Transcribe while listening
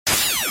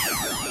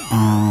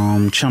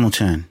Channel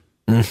 10.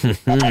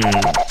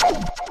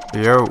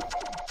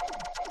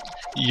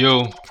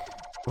 Yo.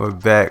 We're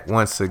back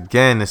once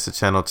again. It's the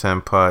Channel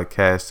 10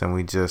 podcast, and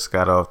we just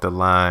got off the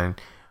line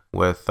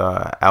with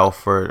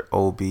Alfred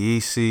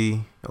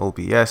OBEC,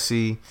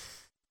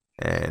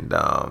 and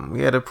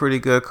we had a pretty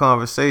good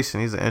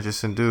conversation. He's an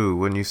interesting dude,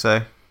 wouldn't you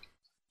say?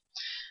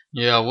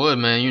 Yeah, I would,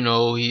 man. You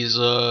know, he's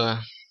been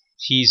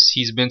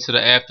to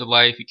the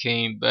afterlife. He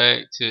came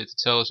back to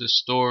tell us his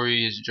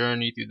story, his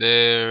journey through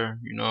there.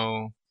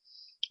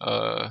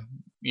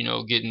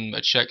 Getting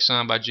a check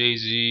signed by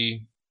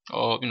Jay-Z.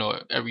 All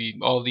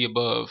the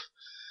above.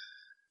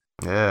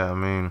 Yeah, I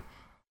mean,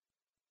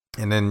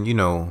 and then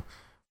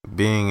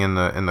being in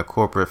the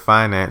corporate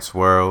finance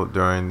world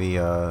during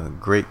the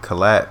great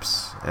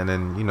collapse, and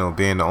then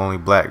being the only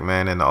black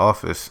man in the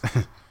office.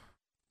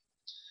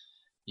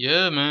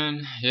 Yeah,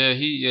 man. Yeah,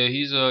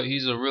 he's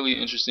a really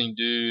interesting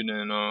dude,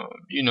 and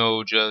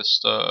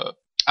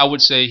I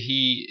would say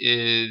he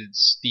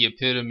is the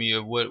epitome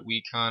of what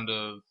we kind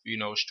of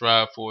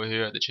strive for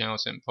here at the Channel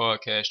 10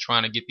 podcast,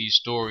 trying to get these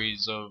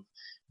stories of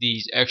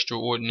these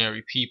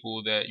extraordinary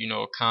people that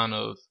are kind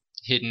of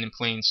hidden in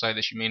plain sight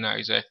that you may not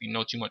exactly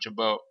know too much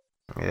about.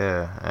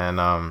 Yeah, and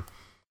I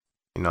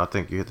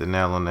think you hit the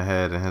nail on the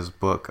head in his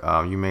book.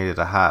 You made it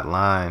a hot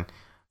line.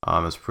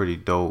 It's pretty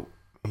dope.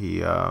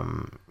 He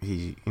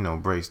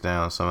breaks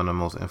down some of the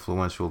most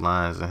influential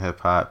lines in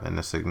hip hop and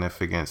the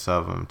significance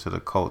of them to the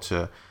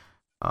culture.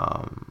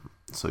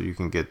 So you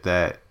can get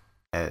that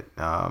at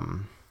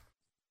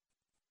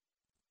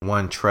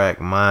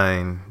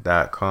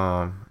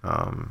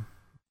onetrackmind.com.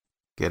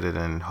 Get it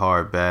in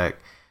hardback,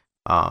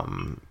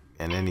 and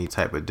any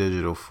type of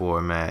digital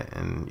format,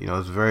 and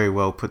it's very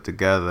well put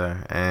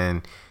together,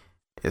 and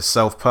it's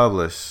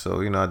self-published.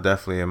 So I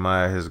definitely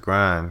admire his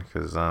grind,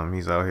 because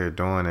he's out here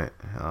doing it,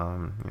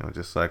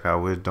 just like how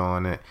we're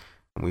doing it,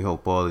 and we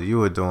hope all of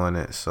you are doing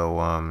it.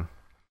 So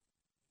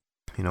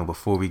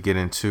before we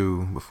let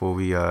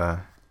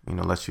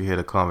you hear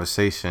the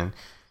conversation,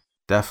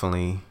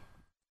 definitely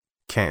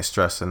can't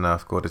stress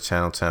enough, go to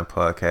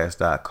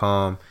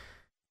channel10podcast.com,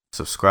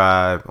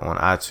 subscribe on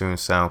iTunes,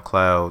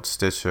 SoundCloud,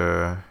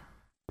 Stitcher,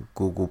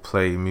 Google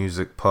Play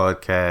Music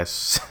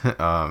Podcasts,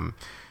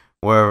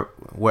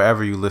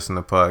 wherever you listen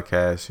to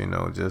podcasts,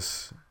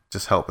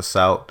 just help us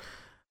out.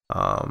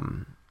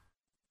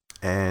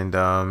 And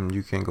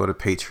you can go to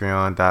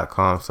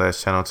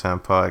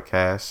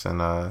patreon.com/channel10podcast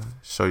and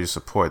show your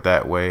support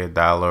that way,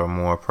 $1 or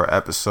more per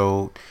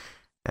episode.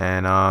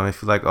 And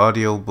if you like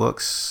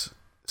audiobooks,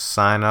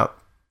 sign up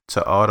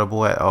to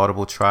Audible at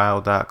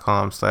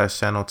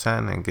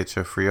audibletrial.com/channel10 and get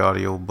your free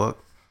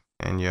audiobook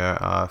and your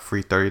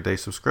free 30-day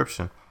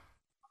subscription.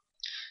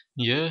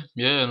 Yeah,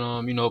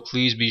 and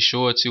please be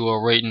sure to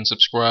rate and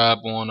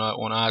subscribe on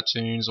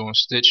iTunes, on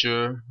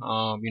Stitcher.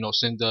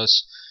 Send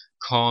us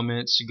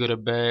comments, good or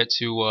bad,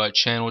 to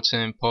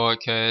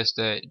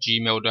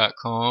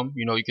channel10podcast@gmail.com.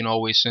 You can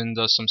always send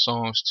us some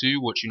songs too,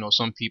 which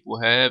some people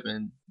have,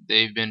 and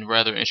they've been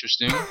rather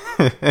interesting.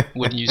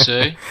 Wouldn't you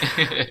say?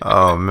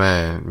 Oh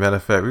man, matter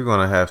of fact, we're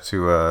gonna have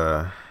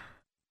to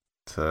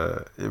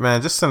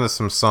just send us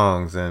some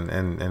songs,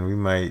 and we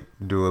might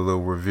do a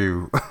little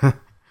review.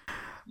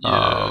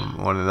 Yeah.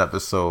 On an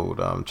episode,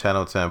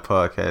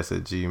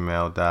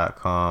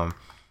 channel10podcast@gmail.com.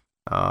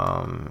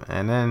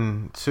 And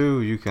then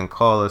 2, you can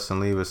call us and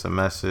leave us a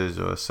message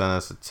or send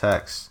us a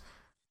text.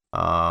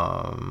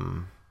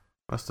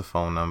 What's the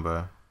phone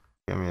number?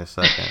 Give me a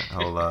second.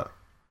 Hold up.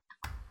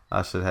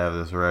 I should have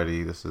this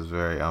ready. This is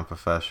very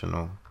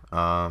unprofessional.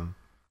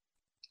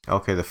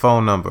 Okay, the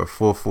phone number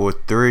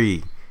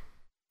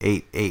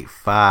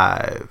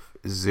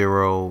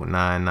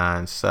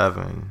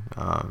 443-885-0997.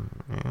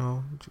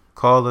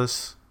 Call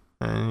us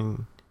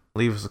and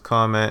leave us a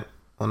comment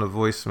on the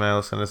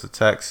voicemail, send us a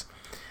text,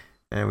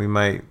 and we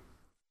might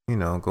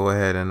go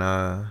ahead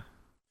and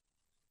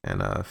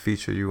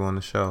feature you on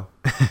the show.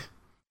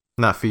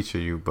 Not feature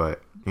you,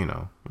 but we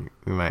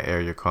might air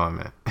your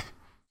comment.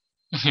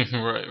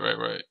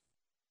 Right.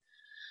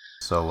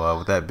 So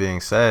with that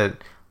being said,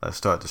 let's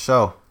start the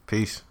show.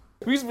 Peace.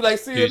 We used to be like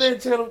CNN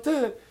Channel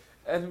 10,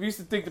 and we used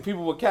to think that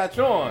people would catch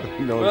on.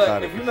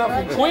 But if you're not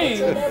from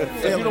Queens,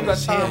 if you don't got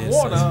Time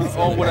Warner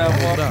or whatever,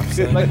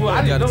 like, well,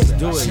 I didn't know that.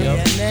 Do it,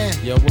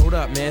 yo, word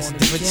up, man. It's a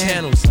different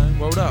channel, son.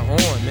 Word up,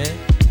 on, man.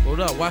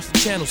 Word up, watch the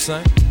channel,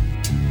 son.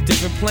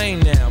 Different plane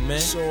now, man.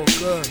 So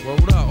good.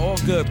 Word up, all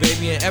good,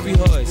 baby, in every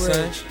hood,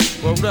 son.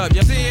 Word up,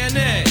 yo.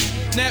 CNN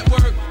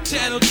Network,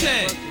 Channel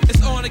 10,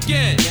 it's on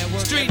again.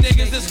 Street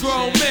niggas, it's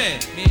grown men.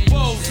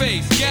 Bold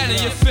face, gather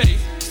your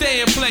face. Stay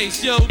in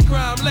place, yo,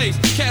 crime lace.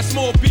 Cats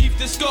more beef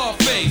than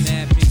Scarface.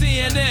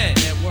 CNN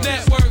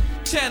Network,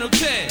 Channel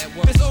 10,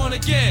 it's on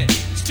again.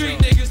 Street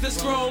niggas, that's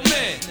grown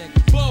men.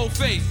 Bold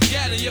face,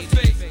 gather your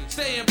face.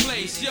 Stay in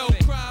place, yo,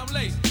 crime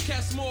lace.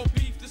 Cats more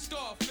beef than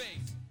Scarface.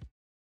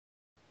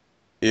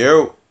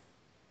 Yo.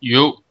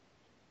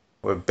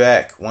 We're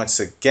back once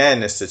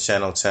again. It's the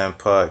Channel 10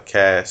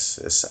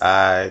 podcast. It's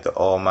I, the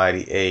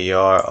almighty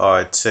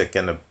AR, Tick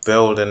in the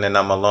building, and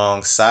I'm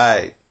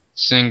alongside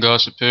Singar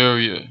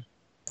Superior.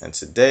 And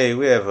today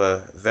we have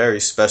a very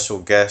special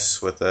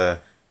guest with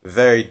a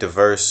very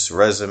diverse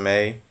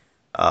resume.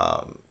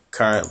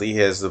 Currently, he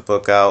has the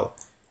book out.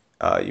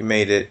 You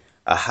made it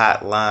a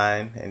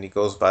hotline, and he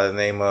goes by the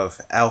name of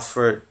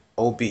Alfred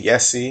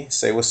Obiesi.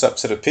 Say what's up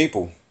to the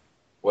people.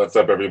 What's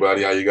up,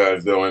 everybody? How you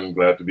guys doing?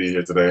 Glad to be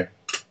here today.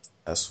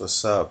 That's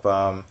what's up.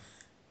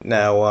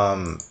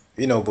 Now,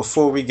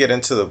 before we get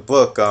into the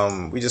book,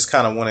 we just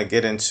kind of want to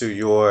get into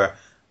your,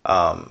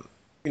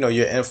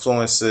 your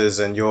influences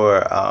and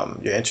your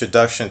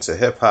introduction to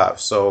hip hop.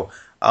 So,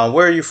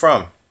 where are you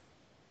from?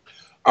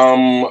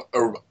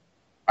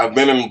 I've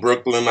been in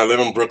Brooklyn. I live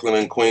in Brooklyn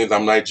and Queens.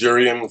 I'm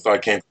Nigerian, so I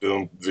came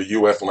to the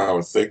U.S. when I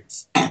was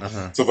 6.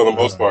 So for the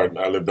most part,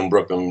 I lived in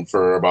Brooklyn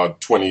for about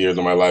 20 years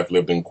of my life.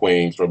 Lived in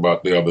Queens for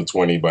about the other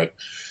 20, but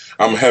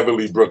I'm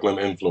heavily Brooklyn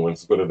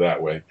influenced. Put it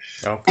that way.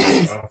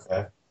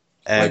 Okay.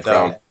 And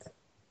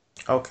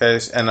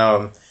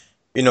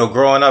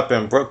growing up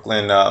in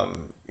Brooklyn,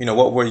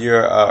 what were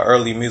your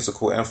early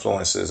musical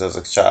influences as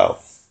a child?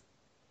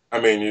 I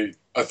mean,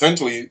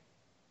 essentially,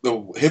 the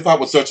hip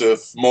hop was such a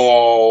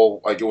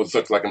small, it was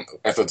such like an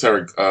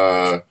esoteric,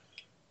 I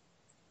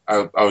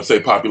would say,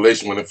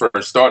 population when it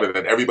first started,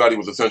 that everybody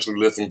was essentially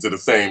listening to the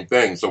same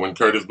thing. So when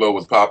Kurtis Blow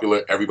was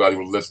popular, everybody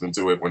was listening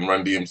to it. When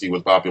Run DMC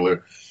was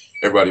popular,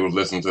 everybody was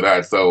listening to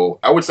that. So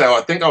I would say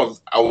I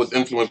was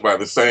influenced by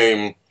the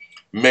same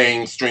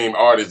mainstream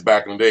artists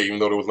back in the day, even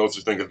though there was no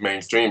such thing as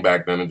mainstream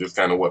back then. It just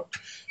kind of what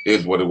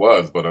it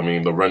was. But I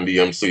mean, the Run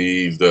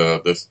DMCs,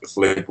 the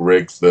Slick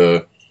Ricks,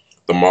 the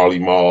Marley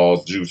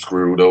Marls, Juice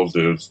Crew, those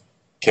dudes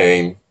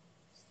came.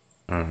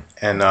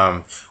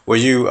 And were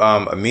you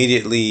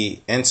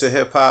immediately into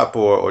hip hop,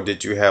 or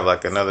did you have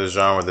like another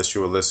genre that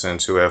you were listening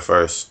to at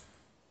first?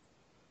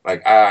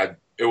 It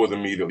was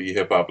immediately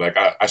hip hop.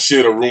 I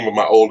shared a room with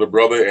my older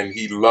brother, and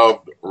he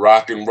loved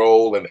rock and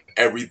roll and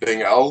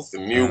everything else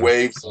and new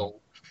wave. So,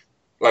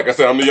 like I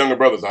said, I'm the younger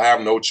brother, so I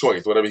have no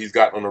choice. Whatever he's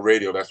got on the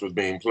radio, that's what's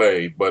being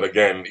played. But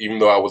again, even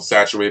though I was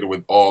saturated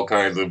with all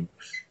kinds of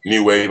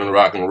new wave and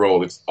rock and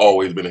roll, it's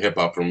always been hip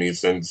hop for me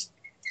since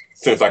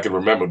I can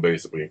remember,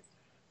 basically.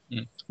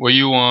 Were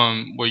you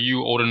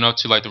old enough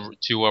to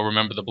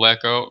remember the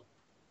blackout?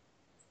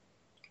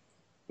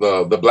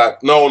 The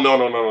black? No.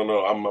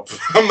 I'm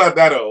not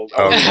that old.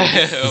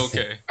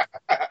 Okay.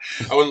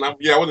 I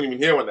wasn't even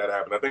here when that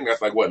happened. I think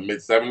that's mid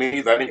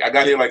 '70s. I think I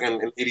got here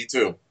in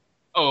 '82.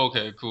 Oh,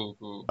 okay,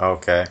 cool.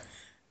 Okay.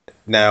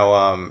 Now,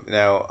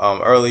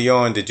 early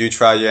on, did you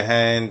try your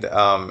hand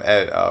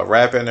at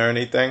rapping or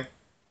anything?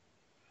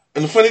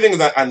 And the funny thing is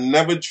that I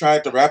never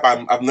tried to rap.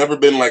 I've never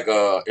been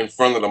in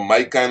front of the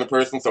mic kind of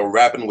person, so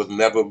rapping was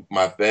never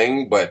my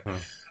thing. But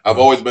I've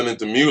always been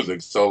into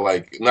music, so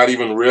not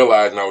even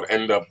realizing I would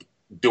end up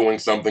doing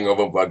something of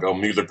a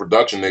music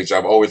production nature.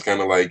 I've always kind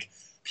of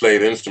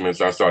played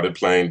instruments. I started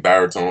playing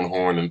baritone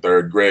horn in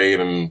 3rd grade,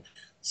 and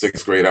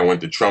 6th grade I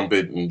went to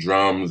trumpet and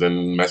drums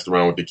and messed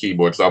around with the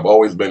keyboard. So I've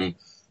always been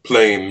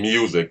playing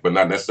music, but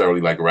not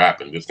necessarily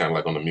rapping, just kind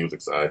of on the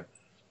music side.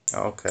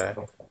 Okay.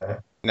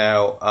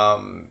 Now,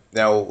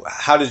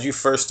 how did you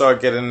first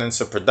start getting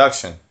into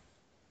production?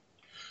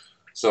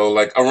 So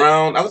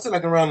around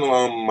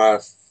my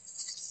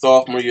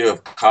sophomore year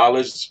of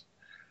college,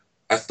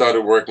 I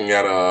started working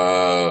at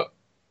a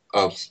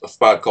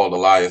spot called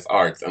Elias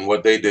Arts, and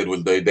what they did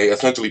was they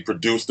essentially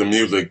produced the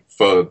music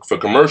for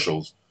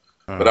commercials.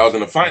 But I was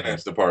in the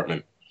finance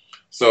department,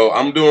 so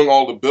I'm doing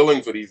all the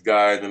billing for these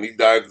guys, and these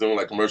guys are doing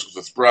commercials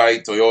for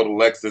Sprite, Toyota,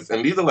 Lexus,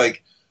 and these are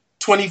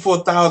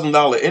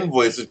 $24,000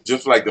 invoices,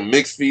 just the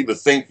mix fee, the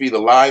sync fee, the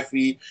live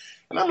fee.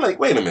 And I'm like,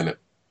 wait a minute.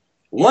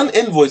 One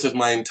invoice is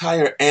my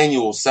entire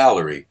annual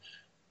salary.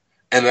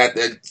 And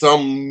so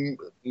I'm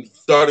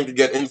starting to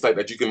get insight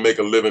that you can make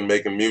a living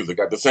making music.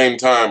 At the same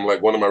time,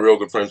 one of my real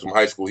good friends from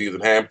high school, he's in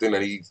Hampton,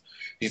 and he's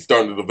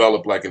starting to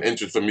develop an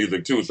interest for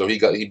music too. So he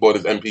bought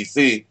his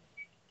MPC.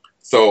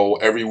 So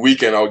every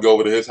weekend I would go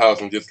over to his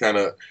house and just kind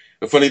of.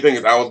 The funny thing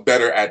is, I was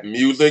better at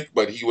music,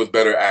 but he was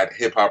better at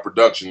hip hop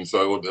production.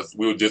 So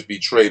we would just be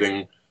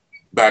trading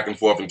back and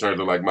forth in terms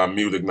of my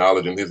music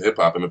knowledge and his hip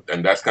hop,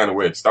 and that's kind of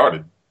where it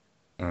started.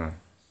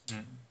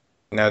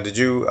 Now, did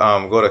you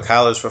go to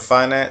college for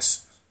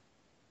finance?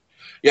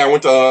 Yeah, I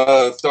went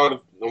to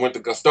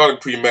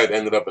started pre-med,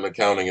 ended up in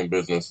accounting and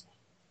business.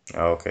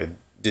 Okay.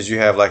 Did you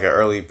have an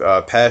early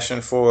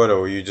passion for it,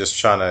 or were you just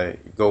trying to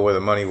go where the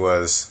money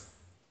was?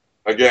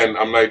 Again,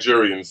 I'm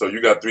Nigerian, so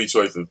you got 3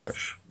 choices: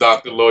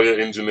 doctor, lawyer,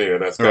 engineer.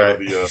 That's kind of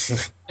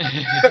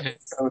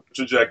the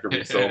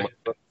trajectory. So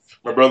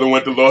my brother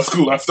went to law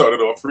school. I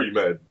started off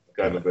pre-med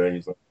kind of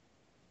thing. So.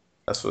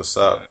 That's what's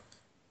up.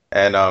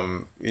 And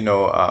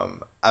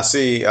I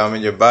see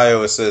in your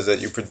bio it says that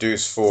you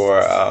produced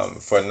for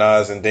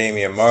Nas and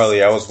Damian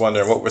Marley. I was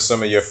wondering, what were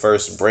some of your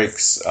first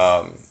breaks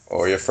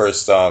or your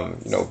first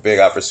big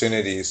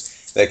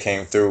opportunities that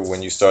came through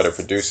when you started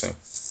producing?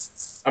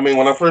 I mean,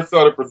 when I first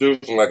started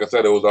producing, like I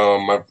said, it was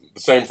the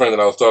same friend that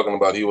I was talking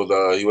about. He was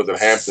at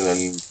Hampton,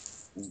 and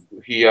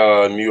he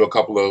knew a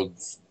couple of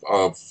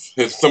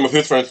some of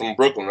his friends from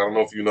Brooklyn. I don't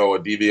know if you know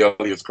DV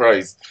Elias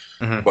Christ,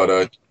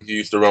 but he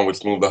used to run with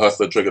Smooth the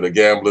Hustler, Trigger the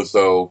Gambler.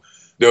 So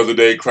there was a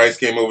day Christ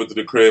came over to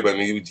the crib and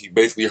he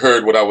basically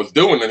heard what I was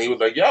doing and he was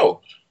like,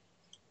 "Yo,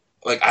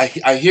 like I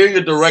hear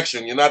your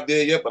direction. You're not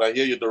there yet, but I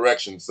hear your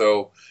direction."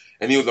 So,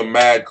 and he was a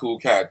mad cool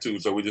cat too.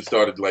 So we just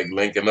started like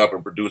linking up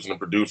and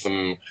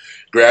producing.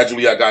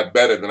 Gradually, I got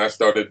better. Then I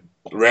started.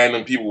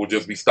 Random people would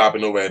just be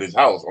stopping over at his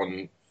house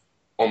on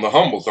the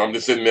humble. So I'm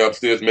just sitting there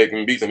upstairs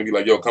making beats, and he'd be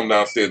like, "Yo, come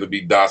downstairs." It'd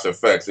be DOS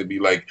Effects. It'd be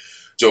like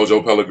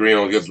Jojo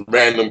Pellegrino, just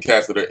random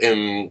cats that are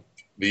in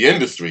the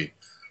industry.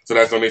 So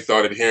that's when they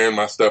started hearing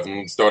my stuff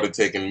and started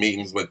taking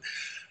meetings. But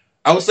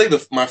I would say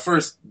my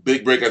first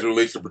big break as it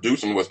relates to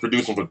producing was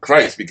producing with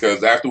Christ,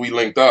 because after we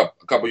linked up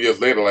a couple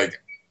years later,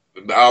 like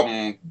the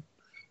album,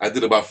 I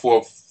did about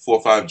four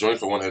or five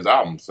joints for one of his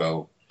albums.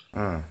 So,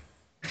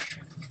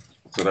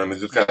 so then it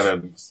just kind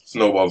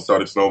of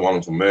started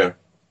snowballing from there.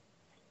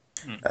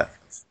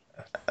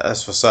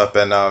 That's what's up.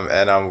 And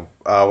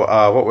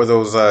what were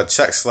those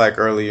checks like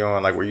early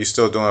on? Like, were you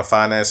still doing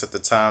finance at the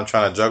time,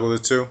 trying to juggle the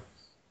two?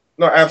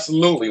 No,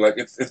 absolutely. Like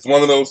it's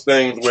one of those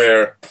things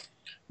where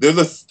there's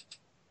a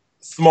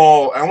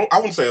small, I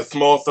wouldn't say a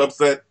small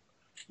subset,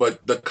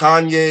 but the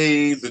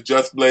Kanyes, the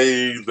Just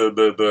Blaze,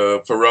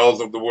 the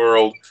Pharrells of the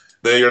world,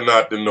 they are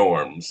not the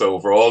norm. So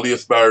for all the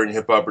aspiring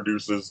hip hop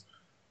producers,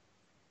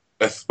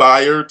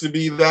 aspire to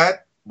be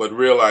that, but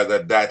realize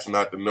that that's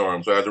not the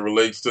norm. So as it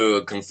relates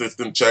to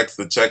consistent checks,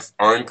 the checks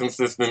aren't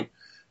consistent.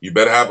 You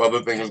better have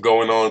other things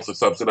going on to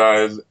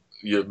subsidize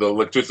the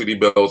electricity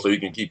bill so you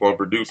can keep on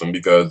producing,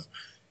 because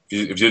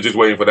if you're just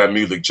waiting for that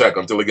music check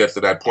until it gets to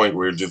that point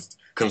where it's just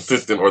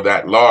consistent or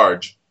that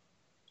large,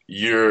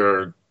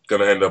 you're going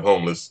to end up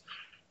homeless.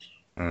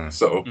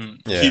 So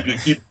keep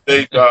your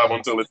day job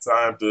until it's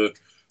time to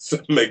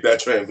make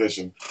that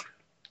transition.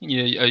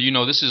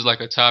 Yeah, this is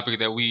like a topic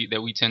that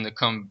we tend to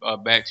come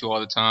back to all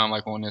the time,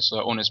 like on this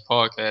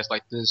podcast,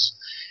 like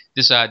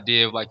this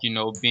idea of like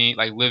being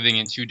like living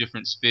in two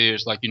different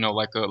spheres, like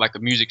like a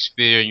music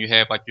sphere, and you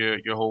have like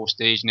your whole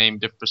stage name,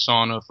 different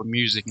persona for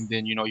music, and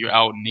then you're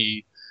out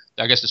in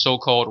I guess the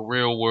so-called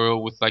real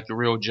world with like your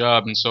real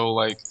job. And so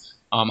like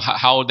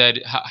how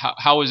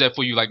is that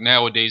for you, like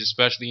nowadays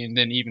especially, and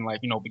then even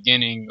like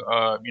beginning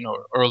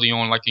early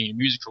on like in your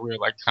music career,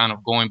 like kind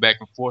of going back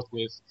and forth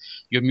with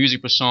your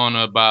music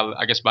persona by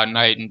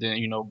night, and then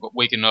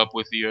waking up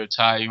with your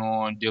tie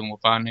on, dealing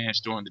with finance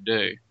during the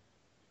day?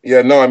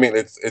 Yeah, no, I mean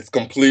it's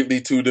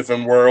completely two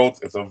different worlds.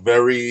 It's a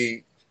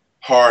very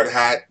hard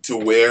hat to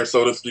wear,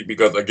 so to speak,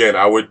 because again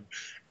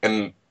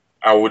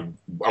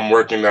I'm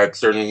working at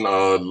certain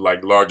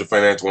like larger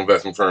financial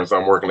investment firms. So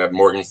I'm working at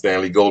Morgan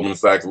Stanley, Goldman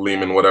Sachs,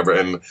 Lehman, whatever.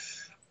 And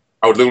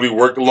I would literally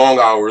work long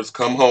hours,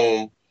 come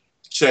home,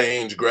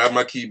 change, grab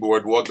my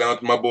keyboard, walk down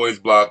to my boys'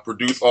 block,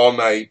 produce all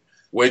night,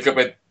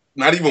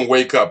 not even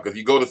wake up, because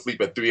you go to sleep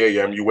at 3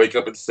 a.m., you wake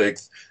up at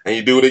 6, and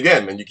you do it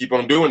again, and you keep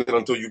on doing it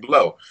until you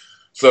blow.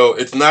 So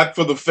it's not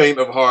for the faint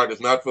of heart.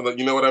 It's not for the,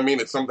 you know what I mean?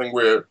 It's something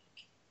where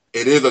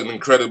it is an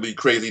incredibly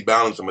crazy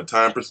balance from a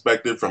time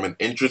perspective, from an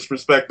interest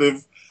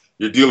perspective.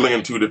 You're dealing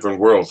in two different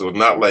worlds. So it's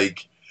not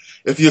like,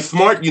 if you're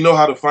smart, you know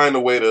how to find a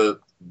way to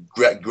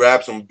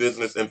grab some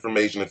business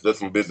information, if there's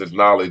some business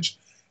knowledge,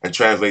 and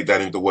translate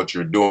that into what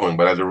you're doing.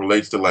 But as it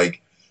relates to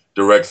like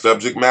direct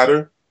subject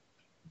matter,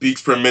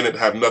 beats per minute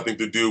have nothing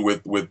to do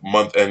with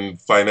month-end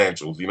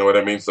financials. You know what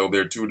I mean? So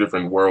they're two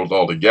different worlds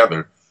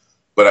altogether.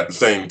 But at the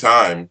same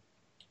time,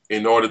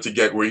 in order to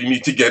get where you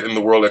need to get in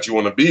the world that you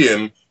want to be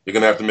in, you're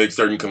going to have to make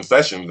certain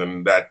concessions,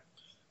 and that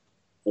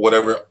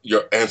whatever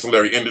your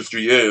ancillary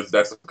industry is,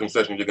 that's a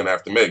concession you're going to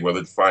have to make, whether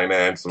it's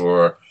finance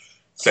or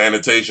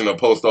sanitation or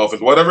post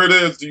office, whatever it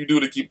is you do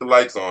to keep the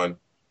lights on.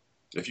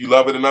 If you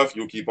love it enough,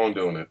 you'll keep on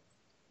doing it.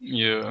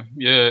 Yeah,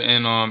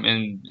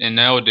 and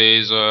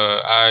nowadays,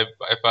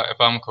 if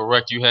I'm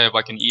correct, you play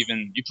like an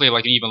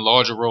even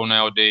larger role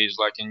nowadays,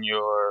 like in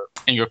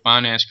your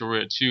finance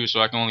career too. So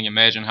I can only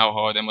imagine how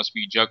hard that must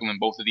be, juggling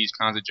both of these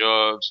kinds of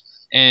jobs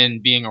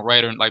and being a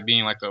writer, and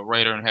being a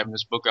writer and having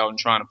this book out and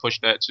trying to push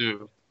that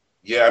too.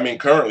 Yeah, I mean,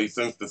 currently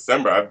since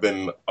December, I've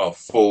been a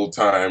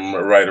full-time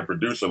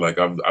writer-producer. Like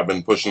I've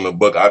been pushing the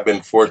book. I've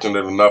been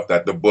fortunate enough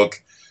that the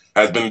book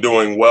has been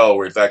doing well,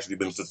 where it's actually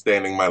been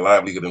sustaining my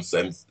livelihood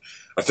and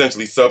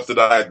essentially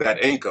subsidized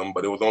that income.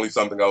 But it was only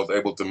something I was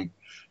able to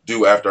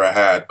do after I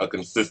had a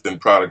consistent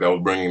product that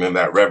was bringing in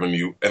that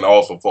revenue, and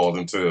also falls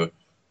into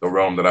the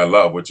realm that I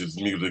love, which is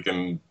music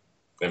and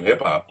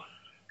hip-hop.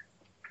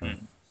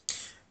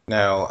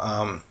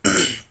 Now,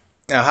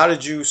 now, how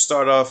did you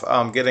start off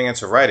getting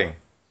into writing?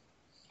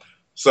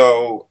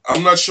 So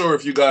I'm not sure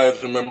if you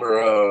guys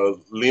remember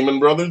Lehman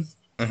Brothers.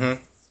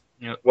 Mm-hmm.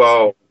 Yep.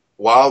 Well,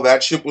 while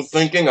that ship was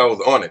sinking, I was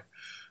on it.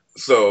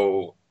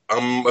 So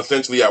I'm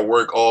essentially at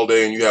work all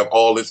day, and you have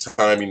all this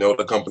time,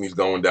 the company's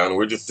going down, and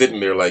we're just sitting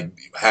there like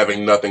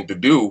having nothing to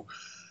do,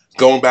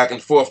 going back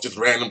and forth, just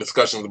random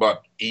discussions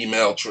about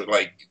email.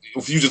 Like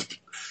if you just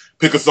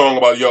pick a song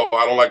about,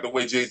 I don't like the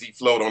way Jay-Z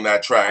flowed on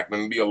that track, and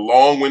it'd be a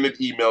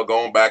long-winded email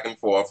going back and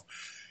forth.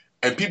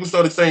 and people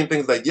started saying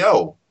things like,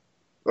 "Yo,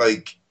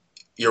 like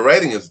your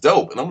writing is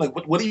dope," and I'm like,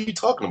 "What are you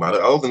talking about?"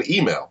 I was in an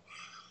email,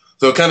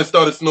 so it kind of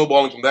started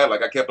snowballing from that.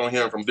 Like I kept on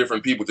hearing from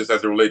different people just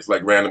as it relates to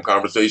like random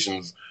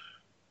conversations.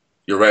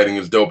 Your writing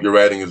is dope. Your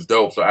writing is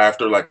dope. So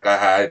after like I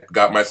had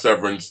got my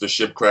severance, the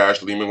ship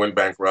crashed, Lehman went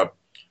bankrupt.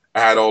 I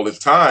had all this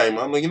time.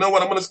 I'm like, you know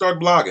what? I'm gonna start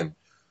blogging.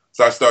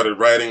 So I started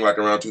writing like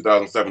around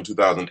 2007,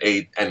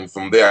 2008, and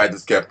from there I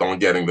just kept on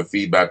getting the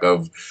feedback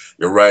of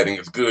your writing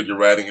is good, your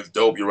writing is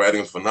dope, your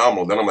writing is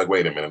phenomenal. Then I'm like,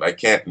 wait a minute, I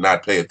can't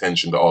not pay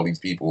attention to all these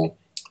people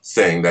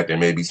saying that there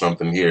may be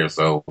something here.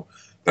 So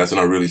that's when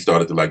I really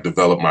started to like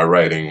develop my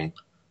writing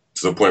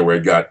to the point where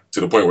it got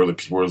to the point where the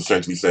people were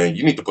essentially saying,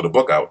 you need to put a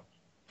book out.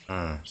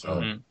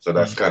 So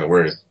that's kind of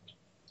where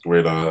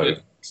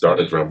it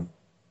started from.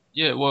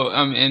 Yeah, well,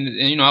 and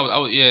you know,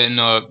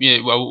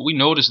 well, we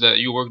noticed that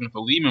you were working for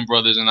Lehman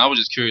Brothers, and I was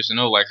just curious to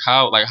know, like,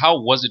 how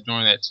was it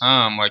during that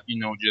time, like, you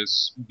know,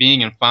 just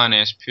being in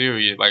finance,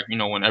 period, like, you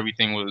know, when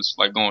everything was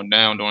like going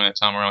down during that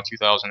time around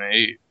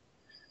 2008.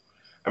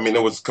 I mean,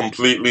 it was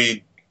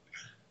completely.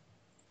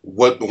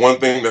 What the one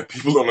thing that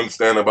people don't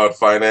understand about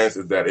finance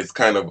is that it's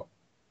kind of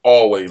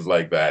always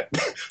like that.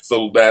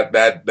 So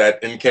that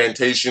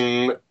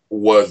incantation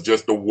was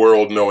just the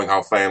world knowing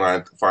how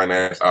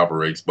finance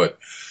operates, but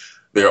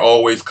they're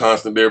always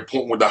constant. They're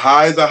when the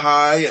highs are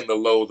high and the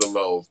lows are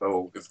low.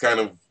 So it's kind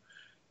of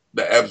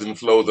the ebbs and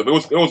flows of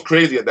it. It was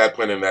crazy at that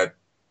point in that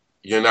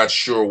you're not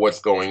sure what's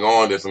going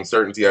on. There's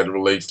uncertainty as it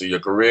relates to your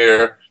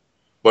career.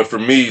 But for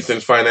me,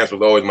 since finance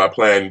was always my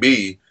plan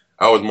B,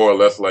 I was more or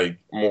less like,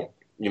 you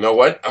know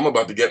what? I'm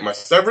about to get my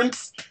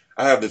severance.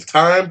 I have this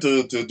time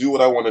to do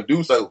what I want to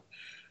do. So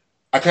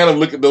I kind of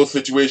look at those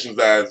situations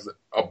as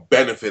a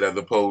benefit as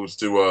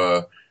opposed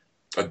to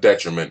a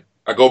detriment.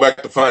 I go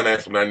back to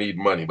finance when I need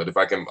money, but if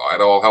I can at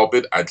all help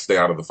it, I'd stay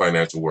out of the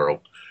financial world.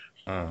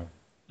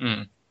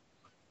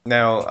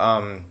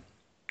 Now,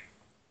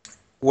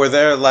 were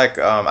there like,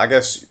 I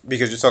guess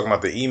because you're talking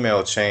about the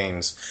email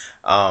chains,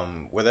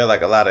 were there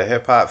like a lot of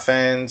hip hop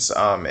fans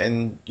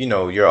in, you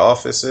know, your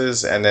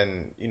offices? And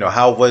then, you know,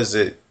 how was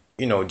it,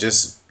 you know,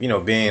 just, you know,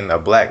 being a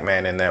black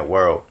man in that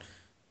world?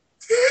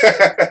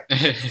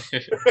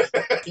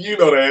 You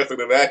know the answer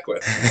to that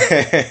question.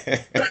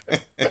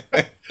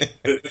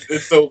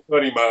 It's so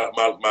funny.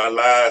 My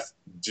last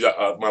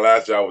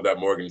job was at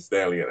Morgan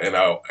Stanley, and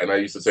I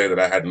used to say that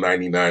I had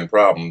 99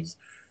 problems,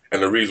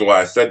 and the reason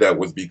why I said that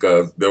was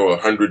because there were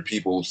 100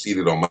 people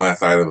seated on my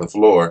side of the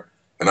floor,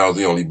 and I was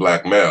the only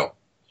black male.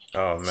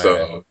 Oh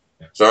man!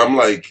 So I'm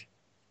like,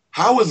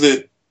 how is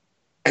it?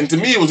 And to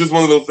me, it was just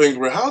one of those things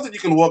where how is it you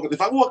can walk?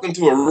 If I walked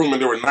into a room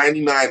and there were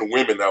 99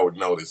 women, I would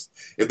notice.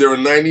 If there were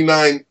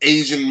 99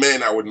 Asian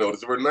men, I would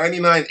notice. If there were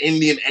 99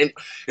 Indian, and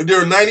if there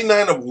were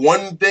 99 of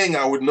one thing,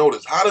 I would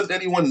notice. How does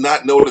anyone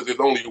not notice there's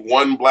only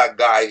one black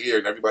guy here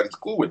and everybody's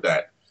cool with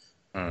that?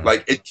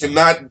 Like, it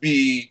cannot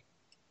be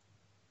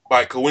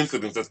by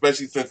coincidence,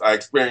 especially since I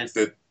experienced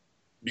it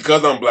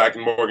because I'm black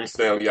in Morgan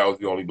Stanley. I was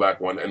the only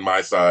black one on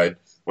my side.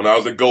 When I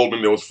was at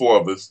Goldman, there was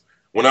 4 of us.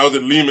 When I was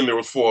at Lehman, there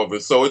was 4 of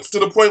us. So it's to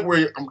the point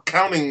where I'm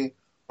counting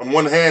on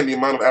one hand the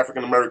amount of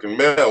African-American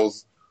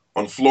males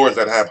on floors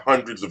that have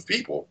hundreds of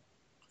people.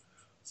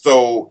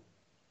 So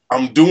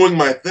I'm doing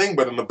my thing,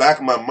 but in the back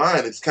of my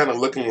mind, it's kind of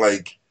looking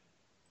like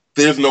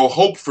there's no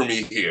hope for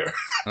me here.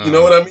 You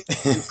know what I mean?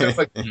 It's kind of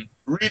like,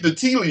 read the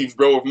tea leaves,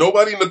 bro. If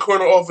nobody in the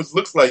corner office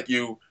looks like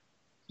you,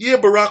 yeah,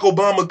 Barack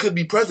Obama could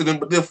be president,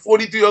 but there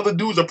 43 other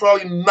dudes are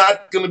probably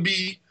not going to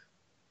be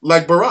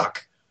like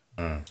Barack.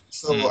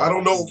 So I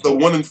don't know if the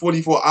 1 in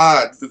 44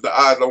 odds is the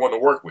odds I want to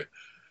work with.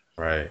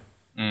 Right.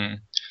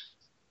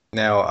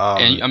 Now,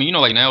 and I mean, you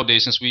know, like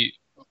nowadays, since we,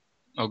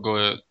 go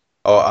ahead.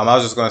 I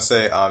was just gonna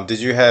say,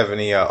 did you have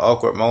any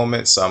awkward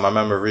moments? I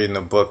remember reading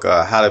the book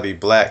 "How to Be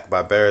Black"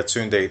 by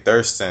Baratunde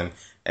Thurston,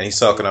 and he's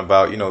talking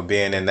about, you know,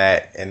 being in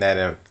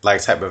that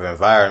like type of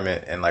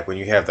environment, and like when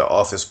you have the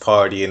office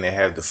party and they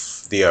have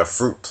the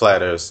fruit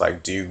platters,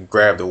 like do you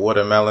grab the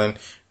watermelon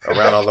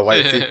around all the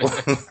white people?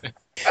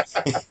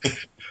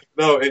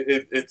 No,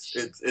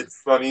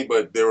 it's funny,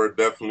 but there were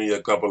definitely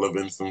a couple of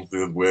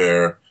instances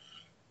where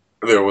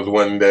there was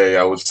one day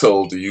I was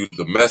told to use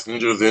the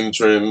messenger's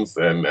entrance,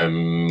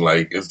 and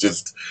like it's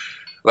just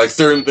like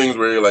certain things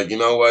where you're like, you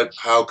know what?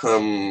 How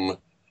come?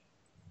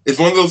 It's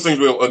one of those things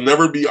where it'll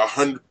never be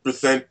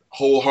 100%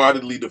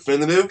 wholeheartedly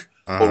definitive,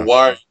 but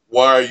why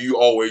are you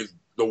always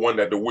the one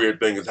that the weird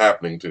thing is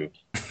happening to?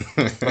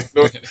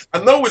 I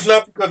know it's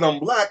not because I'm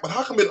black, but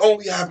how come it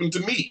only happened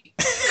to me?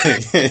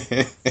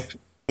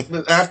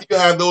 After you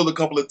have those a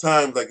couple of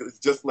times, like it's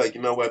just like,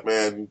 you know what,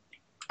 man,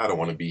 I don't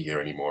want to be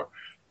here anymore.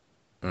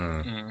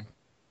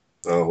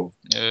 So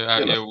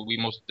yeah, we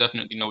most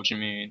definitely know what you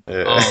mean.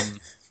 Yeah.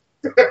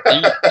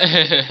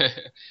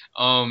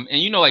 And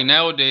you know, like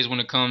nowadays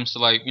when it comes to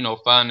like, you know,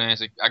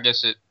 finance, I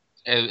guess it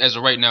as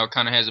of right now it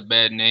kind of has a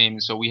bad name.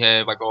 So we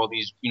have like all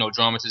these, you know,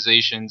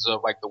 dramatizations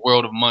of like the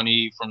world of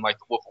money from like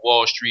the Wolf of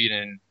Wall Street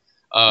and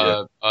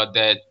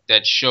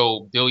that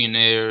show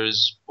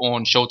Billionaires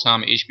on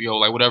Showtime, HBO,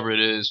 like whatever it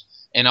is.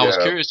 And I was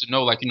curious to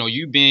know, like,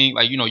 you being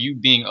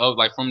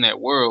from that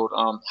world,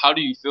 how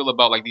do you feel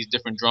about like these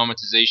different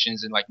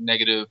dramatizations and like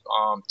negative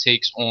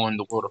takes on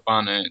the world of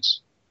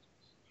finance?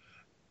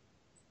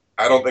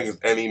 I don't think it's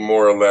any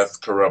more or less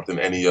corrupt than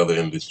any other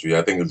industry.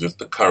 I think it's just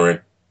the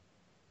current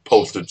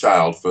poster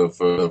child for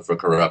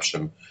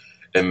corruption,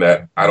 in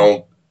that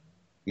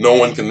no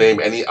one can name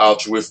any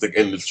altruistic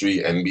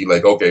industry and be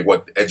like, okay,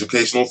 what, the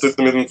educational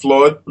system isn't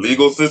flawed?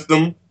 Legal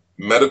system?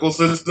 Medical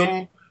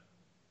system?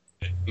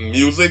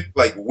 Music?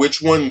 Like,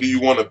 which one do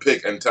you want to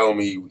pick and tell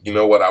me, you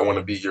know what, I want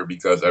to be here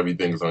because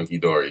everything's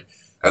hunky-dory?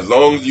 As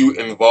long as you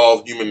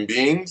involve human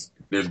beings,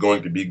 there's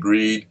going to be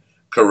greed,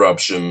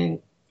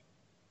 corruption,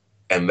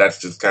 and that's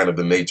just kind of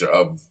the nature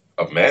of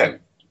man,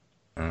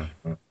 in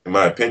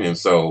my opinion.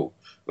 So,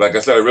 like I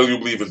said, I really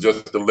believe it's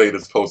just the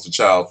latest poster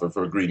child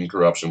for greed and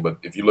corruption. But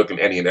if you look in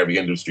any and every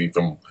industry,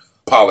 from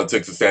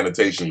politics to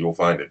sanitation, you'll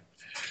find it.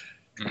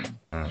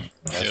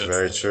 That's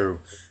very true.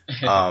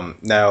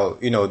 Now,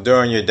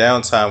 during your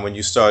downtime when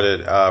you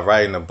started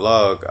writing the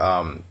blog,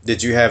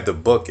 did you have the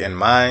book in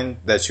mind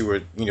that you were,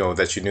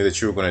 that you knew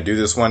that you were going to do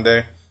this one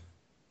day?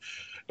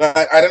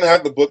 I didn't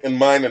have the book in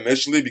mind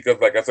initially because,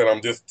 like I said,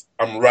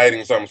 I'm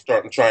writing, so I'm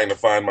trying to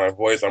find my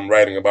voice. I'm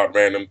writing about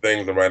random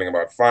things. I'm writing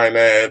about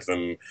finance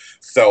and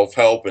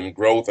self-help and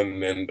growth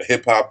and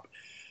hip-hop.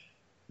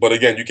 But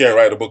again, you can't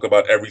write a book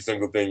about every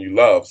single thing you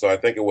love. So I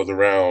think it was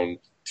around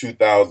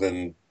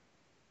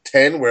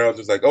 2010 where I was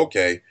just like,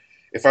 okay,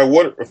 if I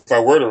were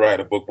to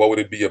write a book, what would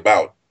it be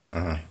about?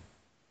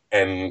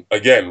 And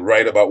again,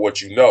 write about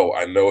what you know.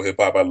 I know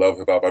hip-hop. I love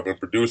hip-hop. I've been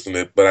producing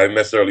it, but I didn't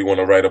necessarily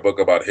want to write a book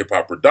about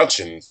hip-hop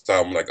production. So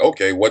I'm like,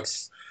 okay,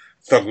 what's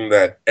something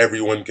that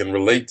everyone can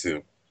relate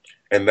to?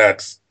 And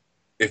that's,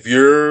 if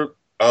you're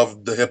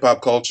of the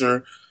hip-hop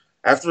culture,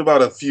 after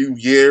about a few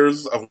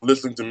years of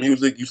listening to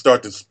music, you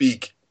start to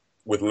speak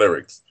with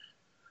lyrics.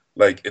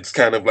 Like, it's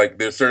kind of like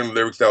there's certain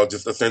lyrics that will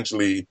just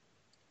essentially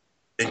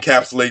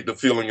encapsulate the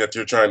feeling that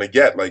you're trying to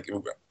get. Like,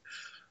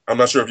 I'm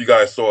not sure if you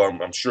guys saw,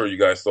 I'm sure you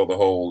guys saw the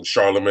whole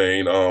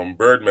Charlemagne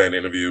Birdman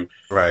interview.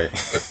 Right.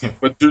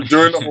 But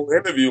during the whole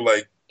interview,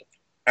 like,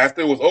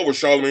 after it was over,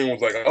 Charlemagne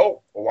was like,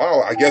 oh,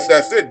 wow, I guess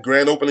that's it.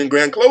 Grand opening,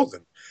 grand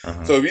closing.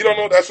 So if you don't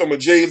know that's from a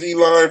Jay-Z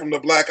line from the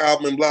Black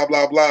Album and blah,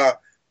 blah, blah,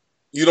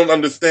 you don't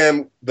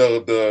understand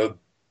the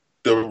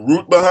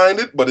root behind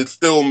it, but it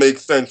still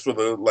makes sense for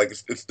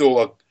it's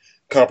still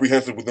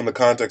comprehensive within the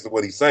context of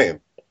what he's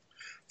saying.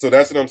 So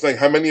that's what I'm saying.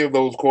 How many of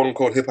those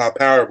quote-unquote hip-hop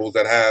parables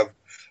that have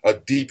a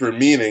deeper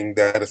meaning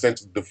that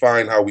essentially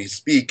define how we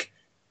speak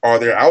are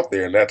there out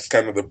there? And that's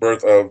kind of the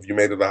birth of You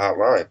Made It a Hot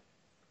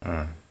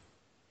Line.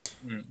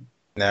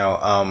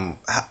 Now,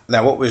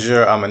 what was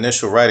your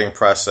initial writing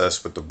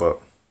process with the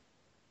book?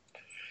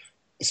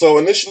 So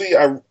initially,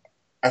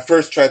 I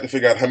first tried to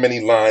figure out how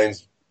many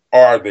lines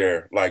are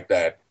there like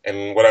that.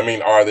 And what I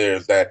mean are there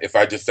is that if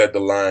I just said the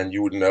line,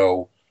 you would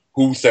know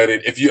who said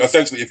it. If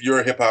you're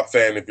a hip-hop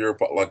fan, if you're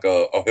like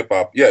a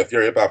hip-hop, if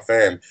you're a hip-hop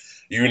fan,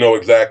 you know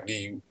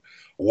exactly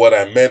what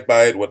I meant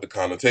by it, what the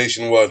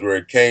connotation was, where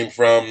it came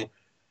from.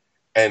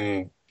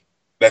 And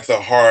that's a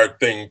hard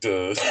thing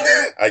to,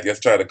 I guess,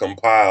 try to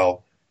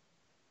compile.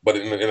 But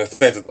in a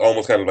sense, it's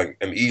almost kind of like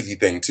an easy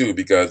thing, too,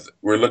 because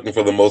we're looking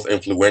for the most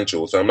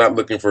influential. So I'm not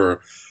looking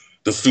for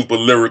the super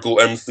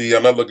lyrical MC.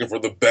 I'm not looking for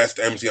the best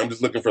MC. I'm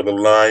just looking for the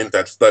lines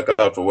that stuck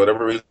out for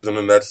whatever reason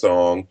in that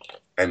song.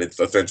 And it's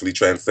essentially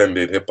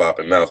transcended hip-hop,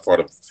 and now it's part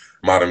of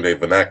modern-day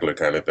vernacular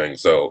kind of thing.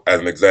 So as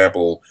an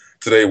example,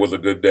 Today Was a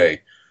Good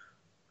Day.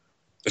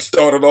 It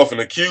started off in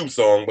a Cube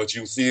song, but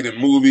you see it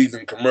in movies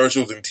and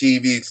commercials and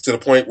TVs to the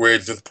point where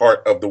it's just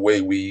part of the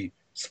way we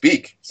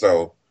speak.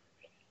 So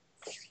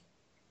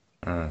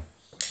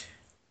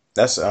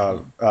that's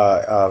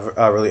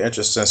really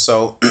interesting.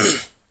 So,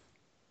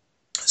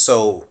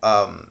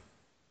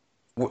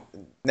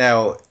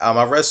 now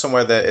I read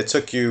somewhere that it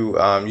took you,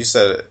 you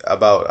said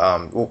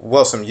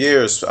about some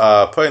years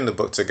putting the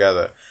book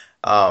together.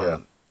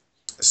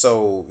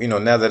 So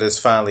now that it's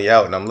finally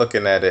out and I'm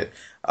looking at it.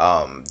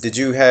 Did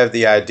you have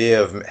the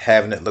idea of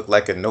having it look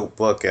like a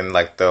notebook and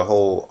like the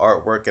whole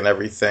artwork and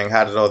everything?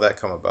 How did all that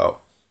come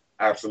about?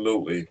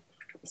 Absolutely.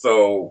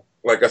 So,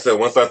 like I said,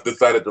 once I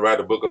decided to write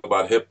a book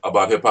about hip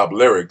hop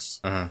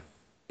lyrics,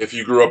 if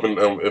you grew up in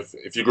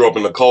if you grew up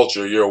in the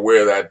culture, you're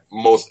aware that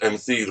most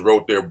MCs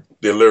wrote their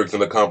lyrics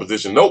in a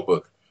composition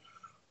notebook.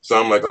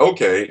 So I'm like,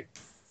 okay,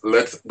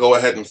 let's go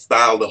ahead and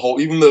style the whole,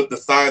 even the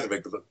size of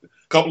it. Because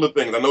a couple of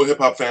things, I know hip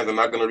hop fans are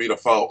not going to read a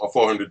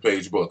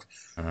 400-page book,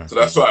 so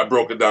that's why I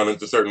broke it down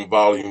into certain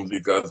volumes,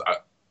 because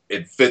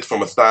it fits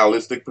from a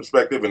stylistic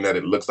perspective in that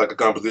it looks like a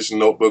composition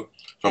notebook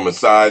from a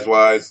size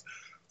wise.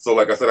 So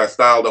like I said, I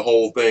styled the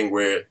whole thing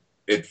where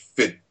it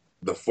fit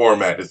the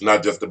format. It's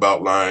not just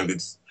about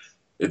lines.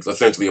 It's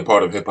essentially a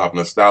part of hip hop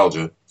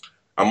nostalgia.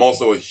 I'm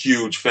also a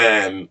huge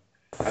fan.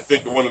 I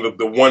think the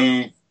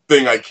one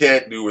thing I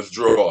can't do is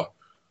draw.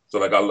 So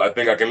like I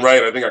think I can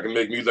write, I think I can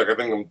make music, I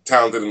think I'm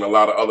talented in a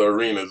lot of other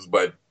arenas,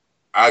 but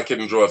I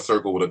couldn't draw a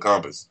circle with a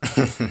compass.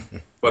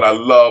 but I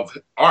love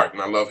art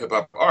and I love hip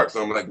hop art.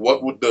 So I'm like,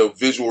 what would the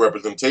visual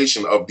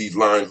representation of these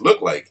lines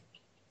look like?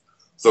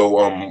 So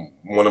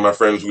one of my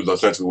friends who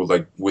essentially was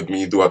like with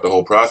me throughout the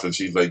whole process,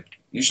 she's like,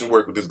 you should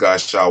work with this guy,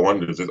 Shaw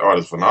Wonders. His art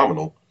is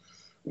phenomenal.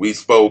 We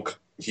spoke.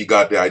 He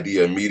got the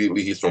idea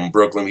immediately. He's from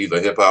Brooklyn. He's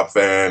a hip hop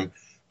fan.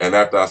 And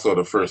after I saw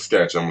the first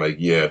sketch, I'm like,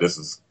 yeah, this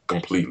is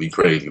completely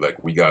crazy.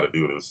 Like, we got to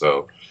do this.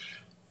 So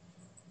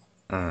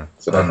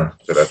that's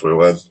what it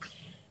was.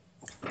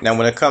 Now,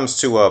 when it comes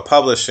to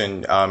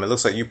publishing, it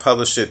looks like you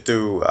publish it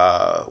through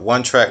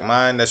One Track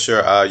Mind. That's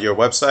your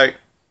website.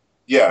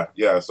 Yeah.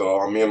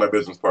 So me and my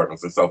business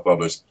partners are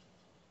self-published.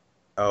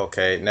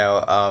 Okay.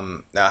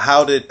 Now,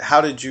 how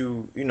did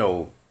you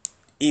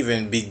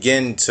even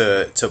begin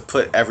to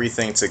put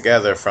everything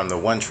together from the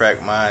One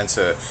Track Mind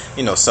to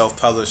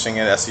self-publishing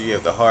it? I see you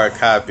have the hard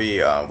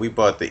copy. We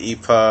bought the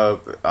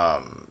EPUB.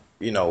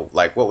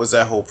 Like, what was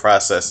that whole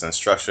process and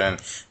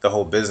structuring the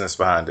whole business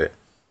behind it?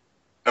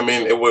 I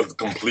mean, it was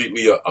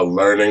completely a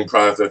learning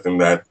process in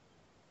that,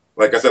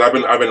 like I said, I've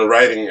been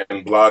writing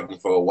and blogging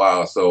for a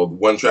while. So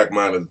One Track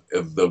Mind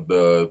is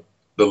the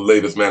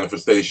latest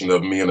manifestation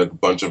of me and a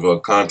bunch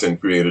of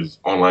content creators,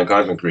 online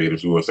content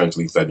creators, who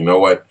essentially said, you know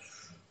what,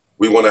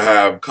 we want to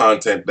have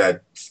content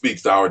that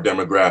speaks to our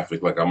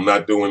demographic. Like, I'm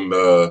not doing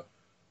the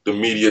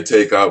media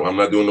takeout. I'm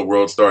not doing the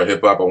world star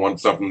hip hop. I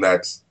want something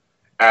that's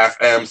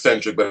FM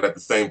centric, but at the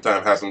same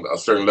time has a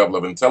certain level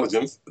of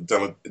intelligence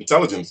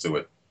to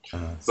it.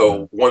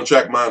 So One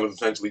Track Mind was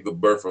essentially the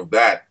birth of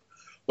that.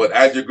 But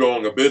as you're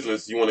growing a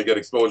business, you want to get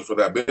exposure for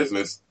that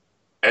business,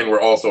 and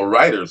we're also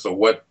writers. So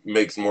what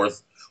makes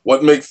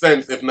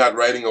sense if not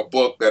writing a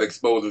book that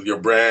exposes your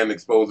brand,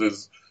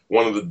 exposes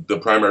one of the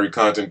primary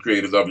content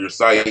creators of your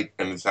site,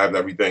 and just have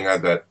everything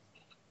has that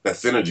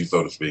synergy,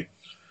 so to speak.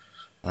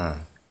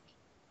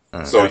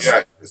 So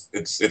yeah,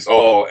 it's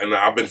all, and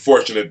I've been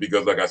fortunate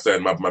because, like I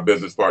said, my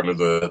business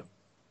partner's a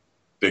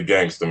big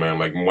gangster, man.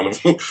 Like one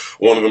of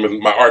them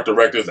is my art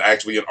director, is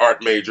actually an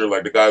art major.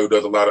 Like the guy who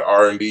does a lot of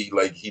R&D.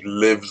 Like he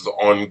lives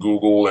on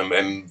Google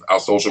and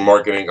our social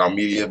marketing, our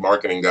media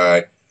marketing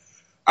guy.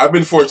 I've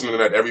been fortunate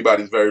that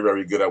everybody's very,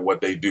 very good at what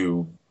they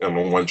do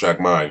on One Track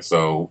Mind.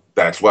 So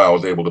that's why I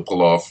was able to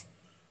pull off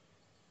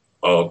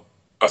a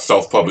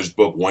self-published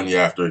book 1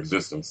 year after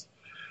existence.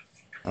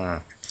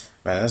 Man,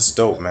 that's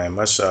dope, man.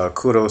 Much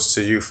kudos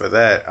to you for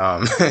that.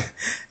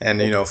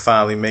 And,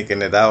 finally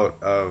making it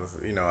out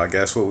of, I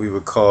guess what we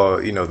would call,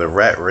 the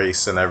rat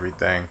race and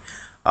everything.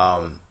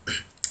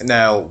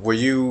 Now, were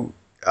you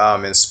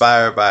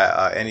inspired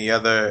by any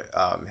other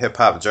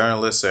hip-hop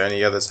journalists or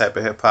any other type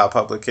of hip-hop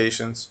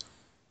publications?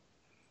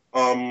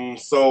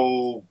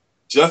 So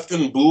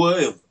Justin Bua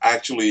is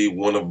actually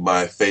one of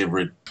my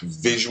favorite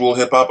visual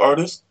hip-hop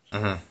artists.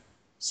 Mm-hmm.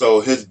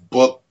 So his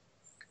book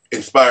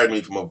inspired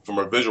me from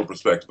a visual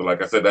perspective. But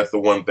like I said, that's the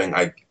one thing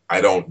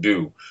I don't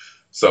do.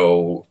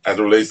 So as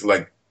it relates to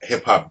like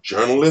hip hop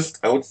journalists,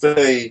 I would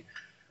say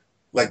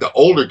like the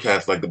older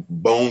cats, like the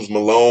Bones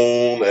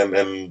Malone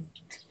and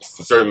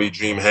certainly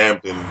Dream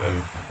Hampton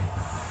and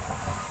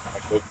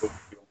like those more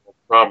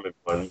prominent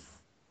ones.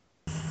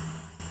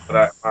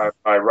 But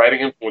my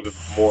writing influence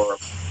is more.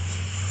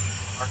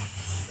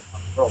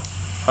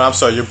 I'm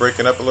sorry, you're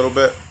breaking up a little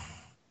bit.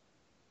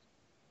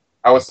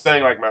 I was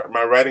saying, like,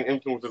 my writing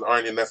influences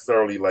aren't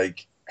necessarily,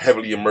 like,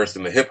 heavily immersed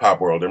in the hip-hop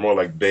world. They're more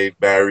like Dave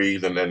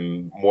Barry's and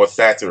then more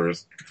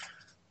satires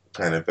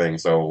kind of thing.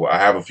 So I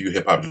have a few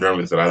hip-hop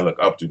journalists that I look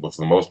up to, but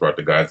for the most part,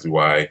 the guys who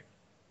I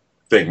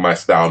think my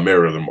style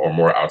mirrors them are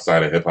more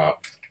outside of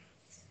hip-hop.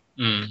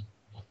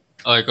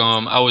 Like,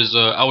 I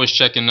was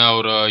checking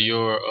out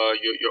your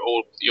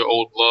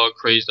old blog,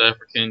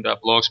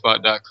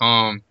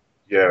 crazedafrican.blogspot.com.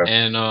 Yeah.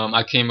 And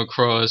I came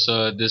across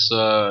this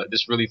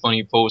really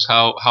funny post.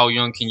 How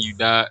young can you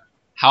die?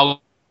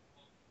 How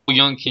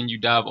young can you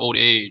die of old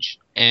age?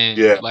 And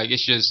like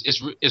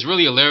it's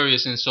really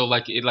hilarious. And so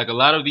like a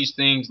lot of these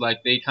things,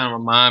 like they kind of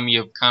remind me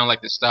of kind of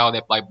like the style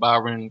that like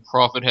Byron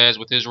Crawford has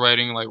with his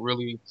writing, like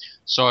really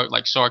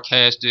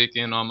sarcastic.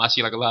 And I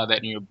see like a lot of that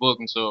in your book.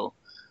 And so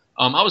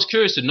I was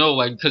curious to know,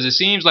 like, because it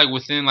seems like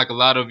within like a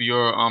lot of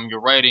your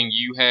writing,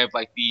 you have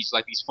like these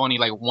funny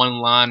like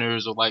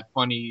one-liners or like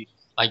funny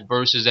like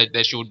verses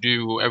that you'll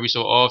do every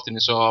so often.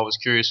 And so I was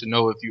curious to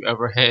know if you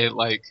ever had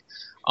like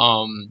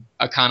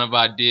a kind of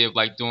idea of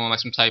like doing like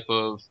some type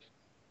of,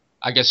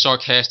 I guess,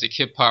 sarcastic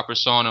hip hop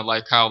persona,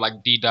 like how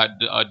like D Dot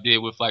did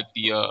with like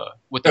the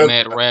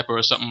Mad Rapper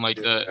or something like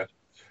that.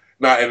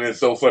 Nah, and it's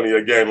so funny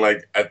again.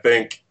 Like I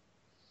think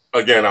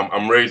again,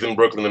 I'm raised in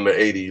Brooklyn in the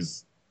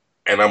 '80s,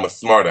 and I'm a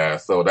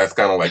smartass, so that's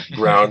kind of like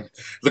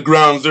the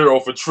ground zero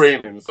for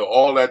training. So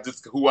all that,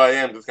 just who I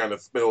am, just kind of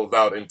spills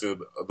out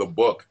into the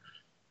book.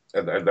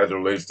 As it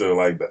relates to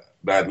like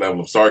that level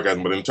of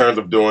sarcasm. But in terms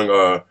of doing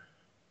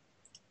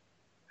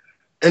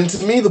and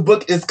to me the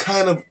book is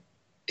kind of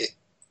it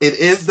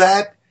is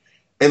that,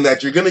 and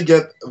that you're gonna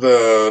get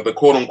the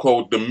quote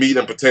unquote the meat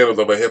and potatoes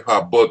of a hip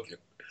hop book,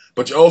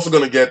 but you're also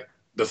gonna get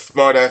the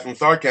smart ass and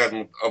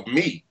sarcasm of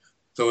me.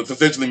 So it's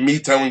essentially me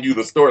telling you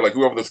the story. Like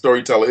whoever the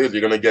storyteller is,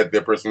 you're gonna get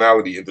their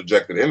personality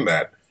interjected in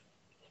that.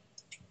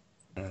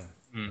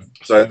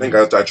 So I think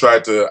I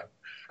tried to.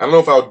 I don't know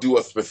if I'll do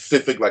a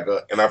specific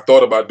and I've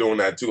thought about doing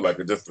that too,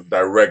 just a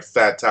direct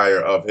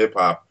satire of hip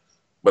hop.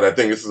 But I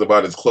think this is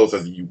about as close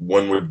as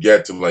one would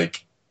get to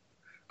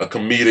a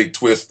comedic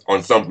twist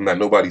on something that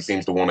nobody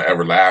seems to want to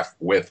ever laugh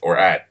with or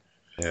at.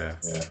 Yeah.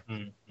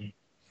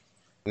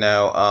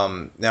 Now,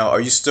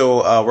 are you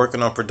still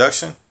working on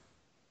production?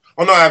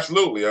 Oh no,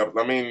 absolutely. I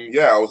mean,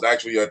 yeah, I was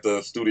actually at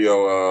the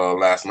studio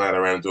last night. I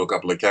ran into a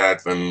couple of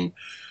cats, and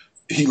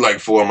he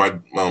liked 4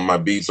 of my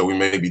beats, so we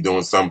may be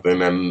doing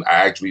something. And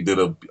I actually did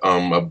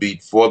a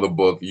beat for the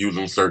book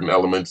using certain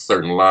elements,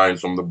 certain lines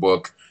from the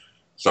book.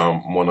 So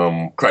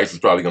when Christ is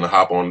probably going to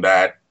hop on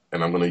that,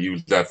 and I'm going to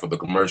use that for the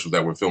commercials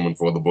that we're filming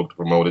for the book to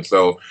promote it.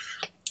 So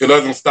it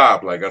doesn't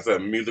stop. Like I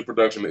said, music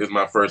production is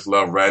my first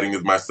love. Writing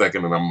is my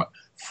second, and I'm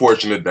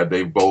fortunate that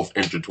they both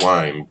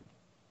intertwine.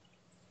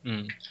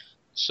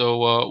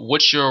 So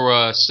what's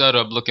your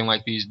setup looking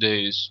like these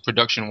days,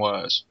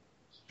 production-wise?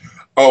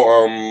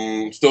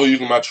 Still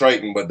using my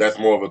Triton, but that's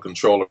more of a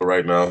controller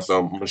right now.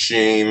 So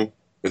Machine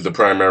is the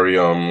primary.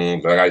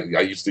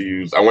 I used to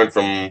use. I went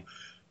from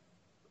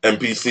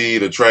MPC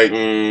to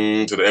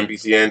Triton to the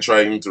MPC and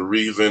Triton to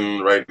Reason.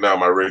 Right now,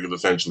 my rig is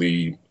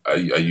essentially I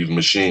use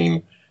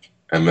Machine,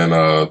 and then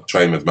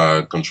Triton is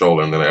my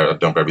controller, and then I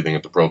dump everything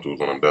into Pro Tools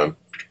when I'm done.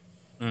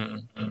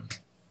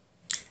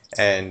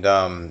 And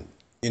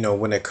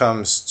when it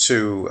comes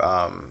to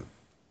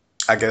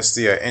I guess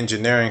the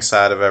engineering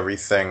side of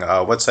everything,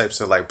 what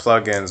types of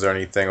plugins or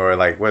anything, or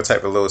what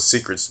type of little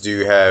secrets do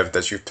you have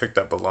that you've picked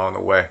up along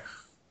the way?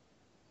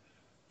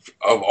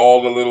 Of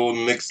all the little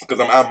nicks, because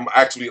I'm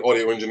actually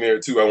audio engineer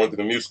too. I went to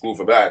the music school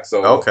for that.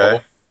 So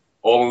okay.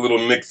 All the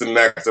little nicks and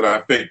knacks that I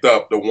picked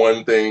up, the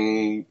one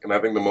thing, and I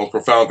think the most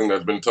profound thing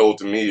that's been told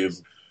to me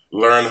is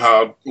learn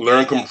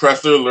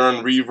compressor,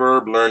 learn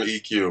reverb, learn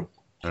EQ.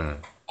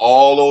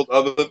 All those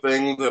other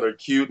things that are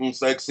cute and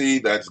sexy,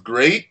 that's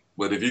great.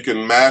 But if you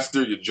can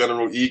master your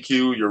general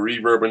EQ, your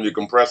reverb, and your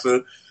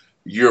compressor,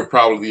 you're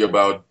probably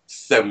about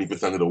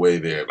 70% of the way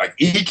there.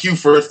 EQ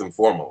first and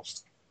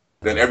foremost.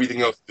 Then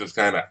everything else is just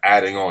kind of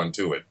adding on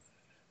to it.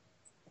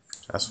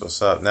 That's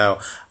what's up. Now,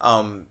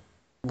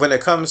 when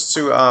it comes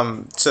to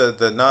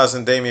the Nas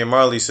and Damian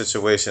Marley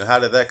situation, how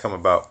did that come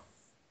about?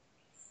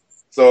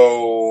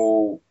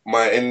 So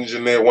my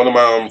engineer, one of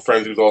my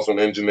friends who's also an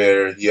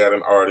engineer, he had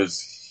an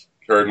artist,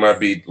 heard my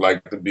beat,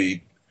 liked the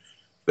beat.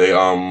 They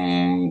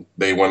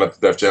went up to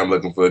Def Jam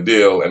looking for a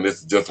deal, and this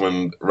is just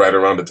when right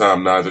around the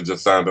time Nas had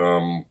just signed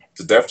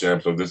to Def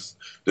Jam. So this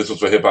was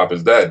for Hip Hop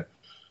Is Dead.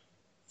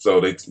 So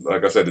they,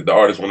 like I said, the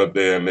artist went up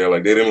there and they're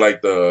like, they didn't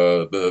like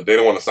they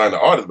didn't want to sign the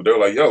artist, but they were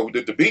like, yo, who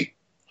did the beat?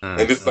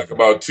 And this is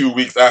about 2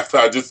 weeks after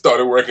I just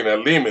started working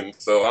at Lehman.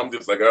 So I'm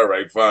just like, all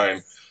right,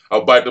 fine.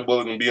 I'll bite the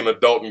bullet and be an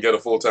adult and get a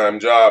full-time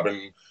job.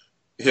 And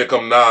here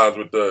come Nas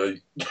with the,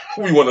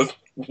 we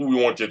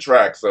want your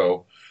track.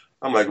 So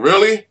I'm like,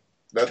 really?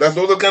 Those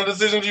are the kind of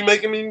decisions you're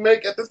making me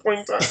make at this point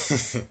in time?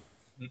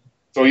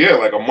 So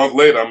yeah, a month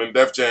later, I'm in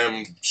Def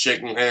Jam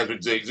shaking hands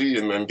with Jay-Z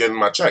and getting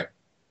my check.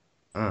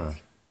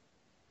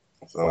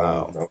 So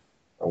wow.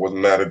 I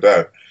wasn't mad at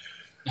that.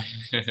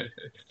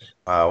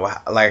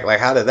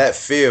 How did that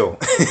feel?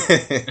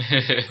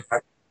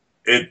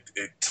 It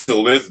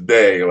till this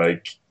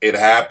day, it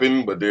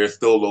happened, but there's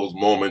still those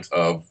moments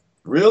of,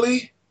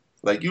 really?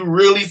 You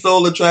really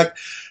sold the track?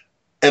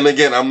 And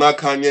again, I'm not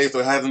Kanye, so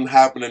it hasn't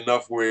happened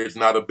enough where it's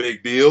not a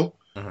big deal.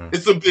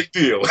 It's a big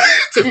deal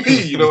to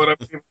me, you know what I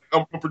mean?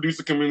 I'm from a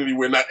producer community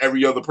where not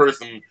every other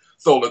person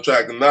sold a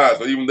track to Nas,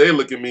 so even they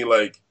look at me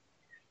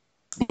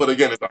but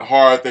again, it's a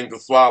hard thing to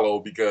swallow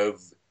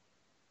because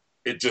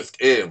it just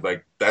is.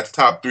 That's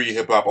top 3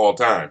 hip hop all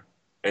time.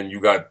 And you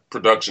got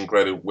production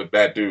credit with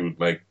that dude.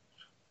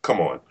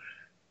 Come on.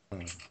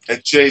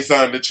 And Jay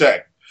signed the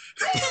check.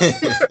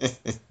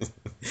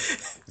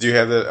 Do you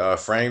have that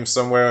framed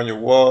somewhere on your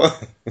wall?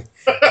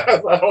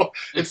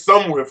 It's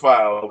somewhere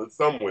filed. It's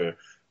somewhere.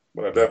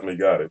 But I definitely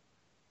got it.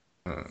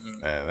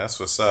 Man, that's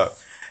what's up.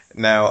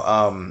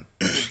 Now,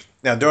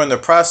 now during the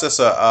process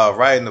of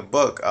writing the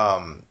book,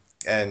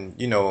 and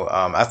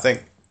I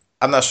think,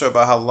 I'm not sure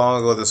about how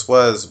long ago this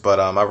was, but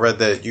I read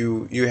that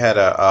you had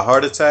a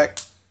heart attack.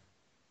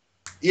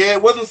 Yeah,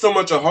 it wasn't so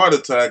much a heart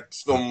attack.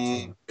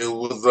 It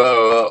was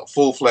a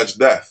full-fledged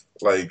death.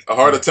 A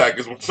heart attack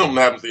is when something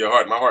happens to your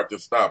heart. My heart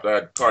just stopped. I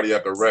had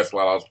cardiac arrest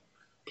while I was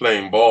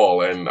playing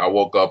ball, and I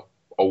woke up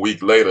a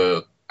week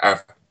later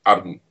out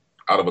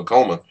of a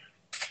coma.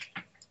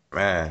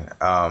 Man.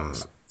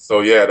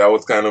 So yeah, that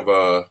was kind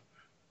of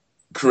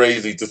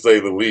crazy to say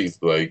the least.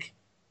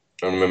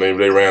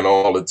 They ran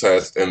all the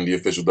tests, and the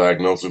official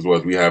diagnosis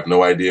was, we have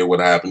no idea what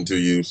happened to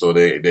you. So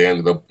they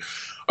ended up,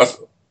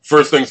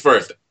 first things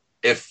first,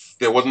 if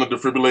there wasn't a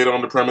defibrillator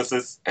on the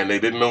premises and they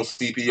didn't know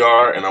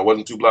CPR and I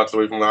wasn't 2 blocks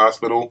away from the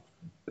hospital,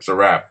 it's a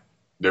wrap.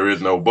 There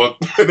is no book.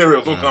 There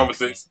is no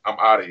conversation. I'm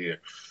out of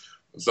here.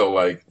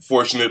 So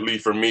fortunately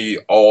for me,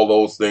 all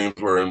those things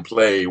were in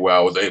play where I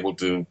was able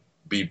to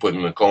be put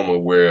in a coma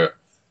where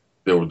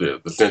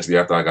essentially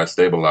after I got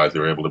stabilized, they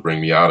were able to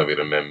bring me out of it,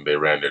 and then they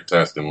ran their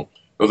test and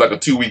was like a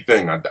 2-week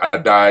thing. I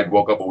died,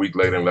 woke up a week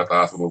later, and left the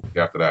hospital a week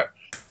after that.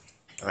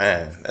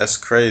 Man, that's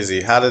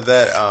crazy. How did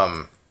that,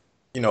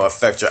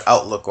 affect your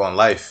outlook on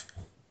life?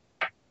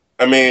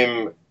 I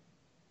mean,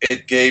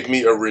 it gave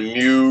me a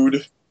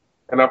renewed,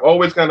 and I've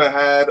always kind of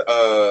had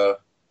a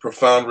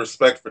profound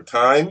respect for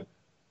time.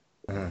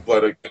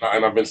 But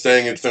and I've been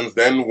saying it since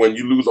then. When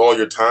you lose all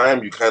your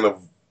time, you kind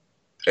of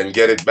and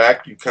get it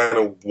back. You kind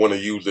of want to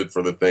use it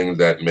for the things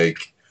that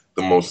make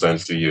the most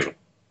sense to you.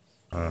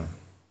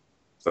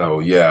 So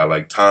yeah,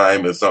 like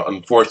time is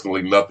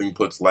unfortunately nothing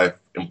puts life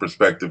in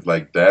perspective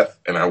like death.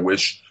 And I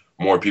wish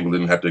more people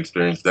didn't have to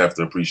experience death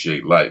to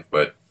appreciate life.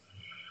 But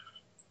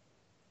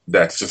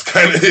that's just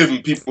kind of it.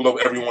 And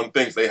everyone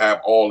thinks they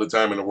have all the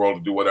time in the world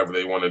to do whatever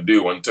they want to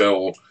do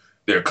until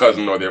their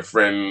cousin or their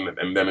friend,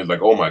 and then it's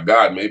like, oh my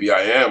God, maybe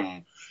I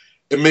am.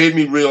 It made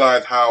me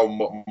realize how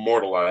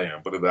mortal I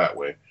am, put it that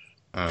way.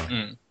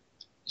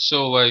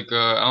 So, like,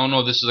 I don't know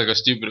if this is like a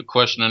stupid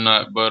question or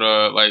not, but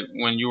like,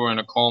 when you were in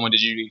a coma,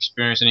 did you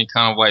experience any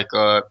kind of like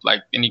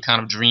any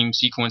kind of dream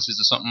sequences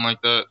or something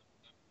like that?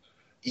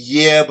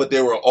 Yeah, but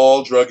they were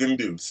all drug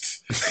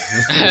induced.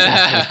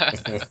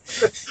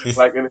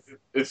 Like, and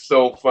it's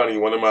so funny.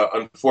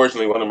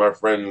 Unfortunately, one of my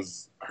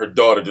friends, her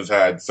daughter just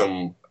had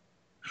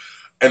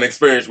an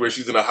experience where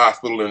she's in a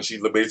hospital and she's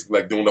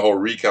basically like doing the whole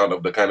recount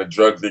of the kind of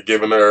drugs they're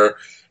giving her,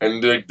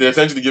 and they're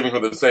essentially giving her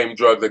the same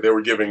drugs that they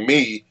were giving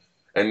me.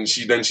 And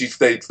she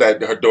states that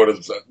her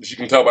daughter's, she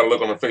can tell by the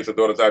look on her face, her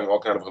daughter's having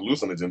all kind of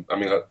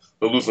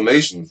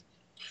hallucinations.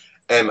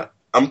 And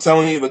I'm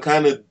telling you, they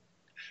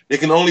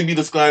can only be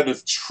described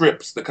as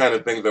trips, the kind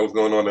of things that was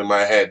going on in my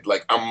head.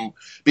 Like, I'm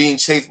being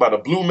chased by the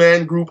Blue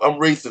Man Group, I'm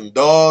racing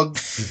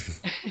dogs.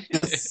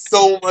 There's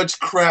so much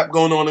crap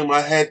going on in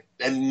my head,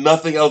 and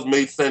nothing else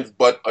made sense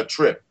but a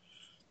trip.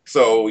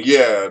 So,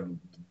 yeah,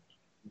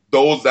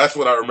 that's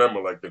what I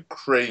remember, like the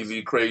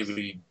crazy,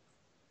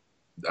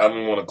 I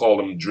don't want to call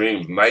them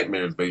dreams,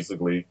 nightmares,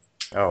 basically.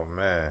 Oh,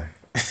 man.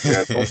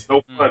 Yeah,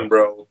 no fun,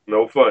 bro.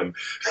 No fun.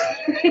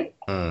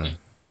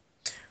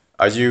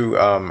 Are you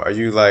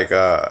like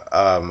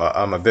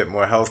I'm a bit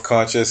more health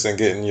conscious and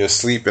getting your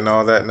sleep and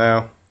all that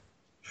now?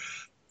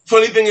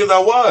 Funny thing is, I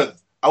was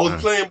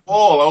playing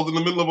ball. I was in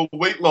the middle of a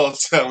weight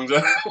loss challenge.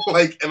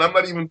 And I'm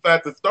not even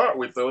fat to start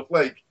with, so it's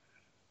like,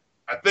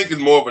 I think it's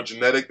more of a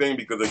genetic thing,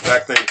 because the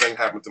exact same thing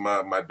happened to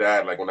my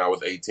dad, like when I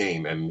was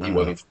 18, and he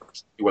wasn't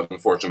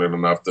fortunate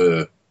enough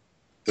to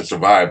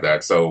survive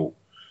that. So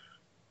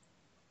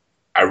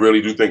I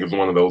really do think it's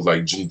one of those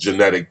like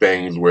genetic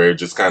things where it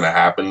just kind of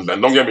happens.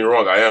 And don't get me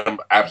wrong, I am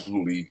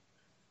absolutely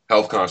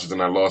health conscious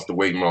and I lost the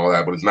weight and all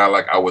that, but it's not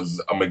like I was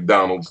a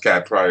McDonald's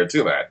cat prior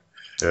to that.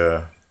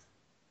 Yeah.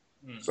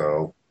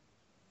 So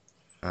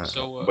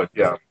but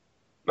yeah,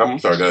 I'm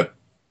sorry. Go ahead.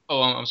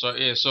 Oh, I'm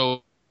sorry. Yeah.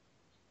 So,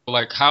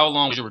 like, how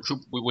long was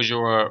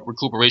your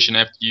recuperation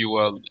after you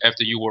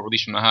were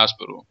released from the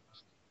hospital?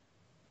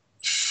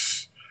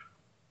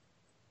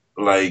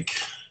 Like,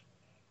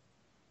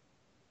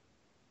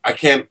 I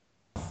can't.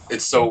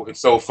 It's so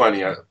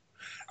funny. I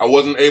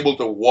wasn't able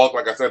to walk.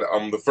 Like I said, I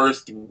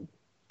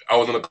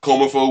was in a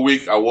coma for a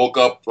week. I woke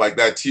up like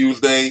that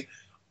Tuesday.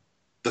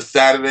 The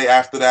Saturday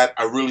after that,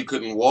 I really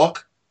couldn't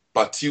walk.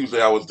 By Tuesday,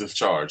 I was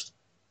discharged,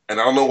 and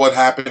I don't know what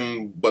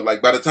happened. But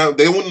like by the time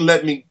they wouldn't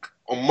let me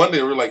on Monday,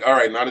 they were like, "All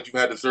right, now that you've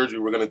had the surgery,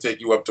 we're gonna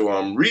take you up to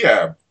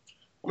rehab."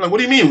 I'm like, "What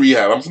do you mean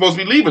rehab? I'm supposed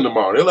to be leaving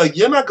tomorrow." They're like,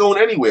 "You're not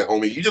going anywhere,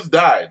 homie. You just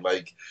died.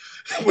 Like,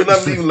 we're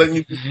not even letting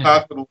you to the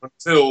hospital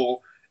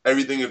until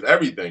everything is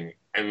everything."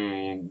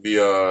 And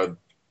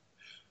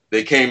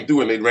they came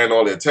through and they ran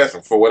all their tests,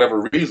 and for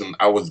whatever reason,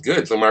 I was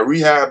good. So my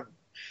rehab,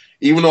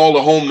 even all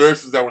the home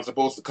nurses that were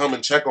supposed to come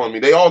and check on me,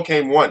 they all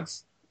came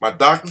once. My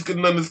doctors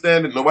couldn't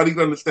understand it. Nobody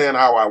could understand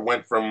how I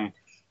went from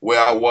where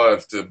I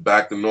was to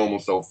back to normal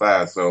so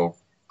fast. So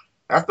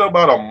after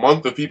about a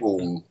month of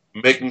people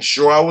making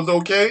sure I was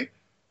okay,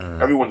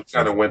 everyone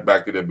kind of went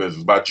back to their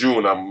business. By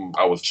June,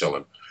 I was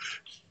chilling.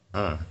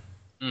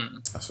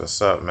 That's what's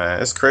up,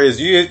 man. It's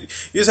crazy. You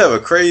just have a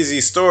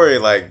crazy story,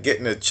 like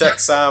getting a check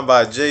signed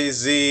by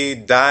Jay-Z,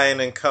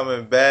 dying and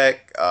coming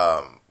back,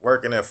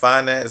 working in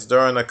finance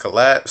during the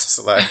collapse.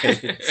 Like,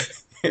 yeah,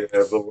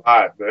 it's a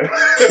lot, man.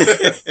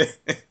 It's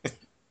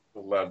a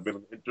lot. Been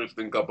an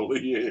interesting couple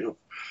of years.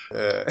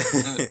 Yeah.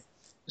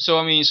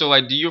 So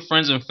do your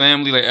friends and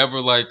family like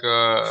ever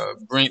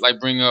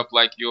bring up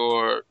like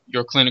your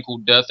clinical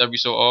death every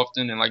so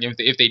often, and like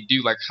if they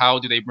do, like how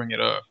do they bring it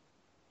up?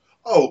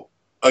 Oh,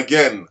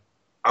 again,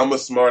 I'm a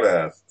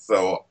smartass,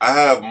 so I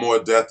have more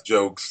death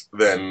jokes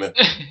than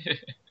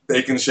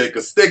they can shake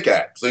a stick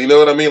at. So you know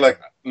what I mean? Like,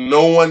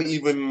 no one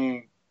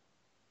even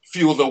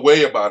feels a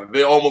way about it.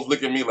 They almost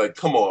look at me like,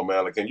 "Come on,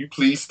 man! Like, can you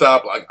please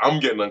stop?" Like, I'm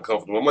getting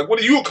uncomfortable. I'm like,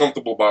 "What are you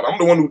uncomfortable about? I'm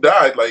the one who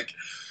died." Like,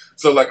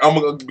 so like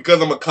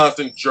because I'm a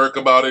constant jerk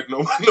about it.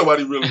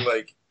 Nobody really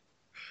like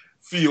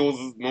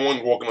feels. No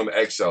one's walking on the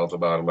eggshells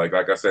about it. Like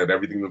I said,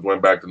 everything just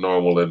went back to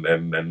normal,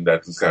 and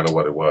that's just kind of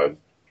what it was.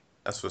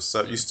 That's what's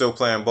up. You still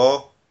playing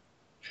ball?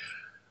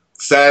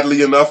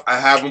 Sadly enough, I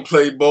haven't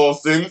played ball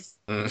since.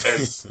 And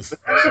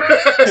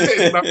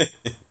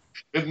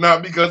It's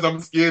not because I'm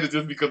scared. It's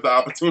just because the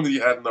opportunity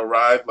hadn't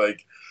arrived.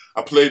 Like,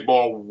 I played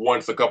ball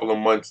once a couple of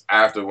months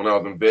after when I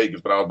was in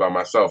Vegas, but I was by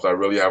myself, so I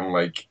really haven't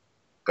like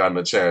gotten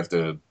a chance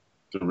to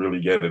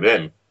really get it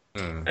in.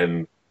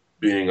 And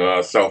being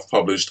a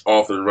self-published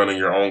author, running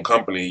your own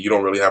company, you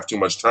don't really have too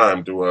much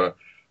time to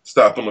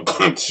stop on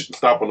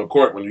the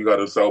court when you got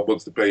to sell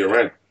books to pay your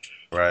rent.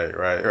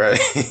 Right.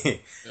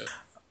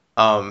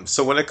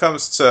 So when it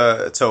comes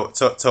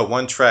to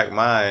One Track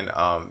Mind,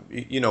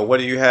 what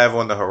do you have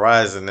on the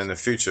horizon in the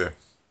future?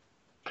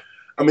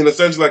 I mean,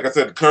 essentially, like I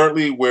said,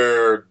 currently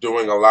we're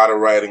doing a lot of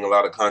writing, a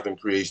lot of content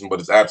creation,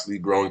 but it's absolutely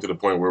growing to the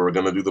point where we're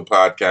going to do the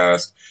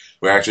podcast.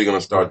 We're actually going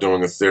to start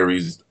doing a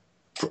series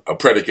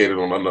predicated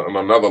on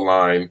another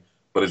line,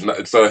 but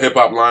it's a hip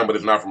hop line, but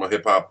it's not from a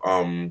hip hop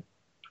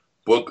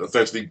book.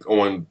 Essentially,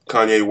 when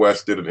Kanye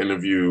West did an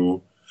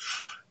interview,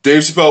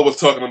 Dave Chappelle was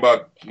talking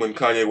about when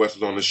Kanye West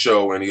was on the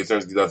show, and he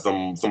essentially does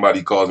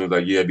somebody calls me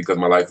like, yeah, because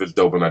my life is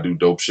dope and I do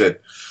dope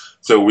shit.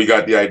 So we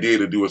got the idea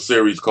to do a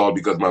series called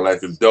Because My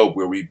Life is Dope,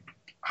 where we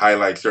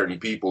highlight certain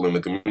people in the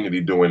community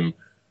doing,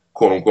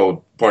 quote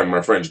unquote, pardon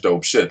my French,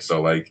 dope shit.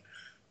 So like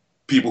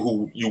people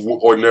who you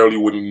ordinarily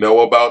wouldn't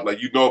know about,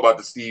 like you know about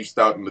the Steve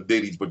Stout and the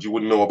Diddy's, but you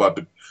wouldn't know about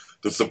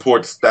the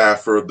support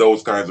staff for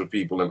those kinds of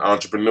people and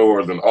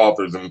entrepreneurs and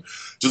authors and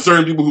just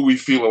certain people who we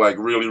feel are like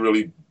really,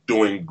 really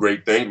doing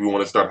great things. We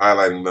want to start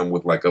highlighting them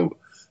with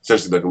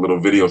essentially like a little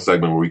video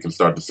segment where we can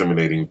start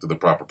disseminating to the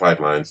proper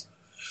pipelines.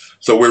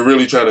 So we're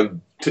really trying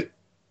to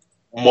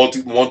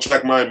One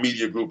Track Mind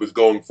Media Group is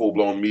going full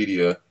blown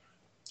media,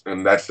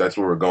 and that's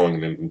where we're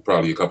going in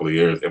probably a couple of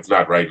years. If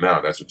not right now,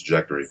 that's the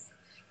trajectory.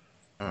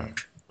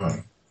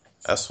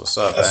 That's what's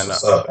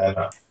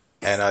up.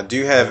 And do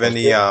you have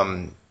any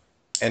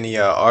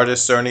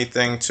artists or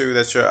anything too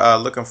that you're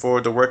looking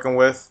forward to working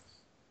with?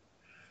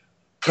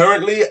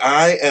 Currently,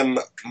 I am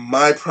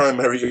my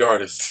primary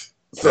artist.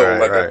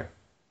 So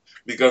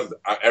because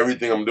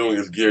everything I'm doing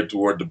is geared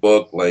toward the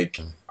book. Like,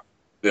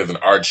 there's an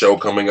art show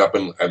coming up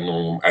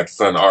at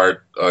Sun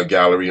Art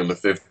Gallery on the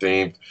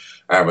 15th.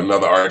 I have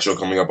another art show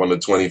coming up on the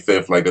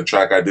 25th. Like, the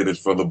track I did is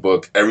for the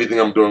book. Everything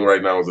I'm doing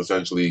right now is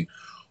essentially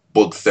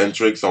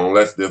book-centric. So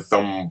unless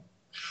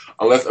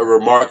a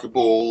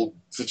remarkable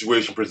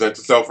situation presents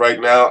itself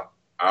right now,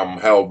 I'm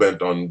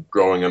hell-bent on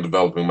growing and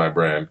developing my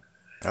brand.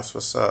 That's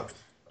what's up.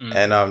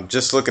 And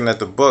just looking at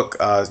the book,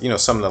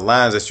 some of the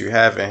lines that you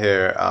have in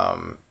here,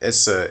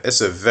 it's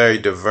a very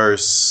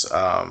diverse,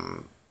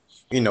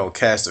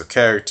 cast of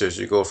characters.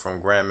 You go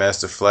from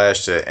Grandmaster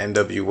Flash to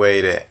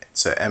NWA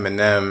to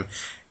Eminem,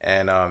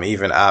 and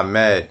even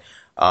Ahmed.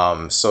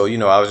 So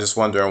I was just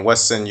wondering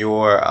what's in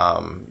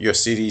your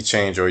CD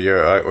change or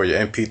your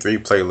MP3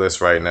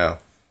 playlist right now.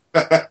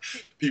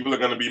 People are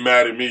going to be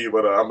mad at me,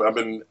 but I've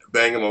been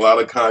banging a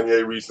lot of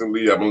Kanye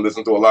recently. I've been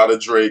listening to a lot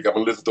of Drake. I've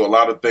been listening to a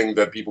lot of things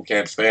that people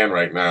can't stand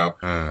right now.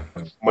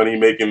 Money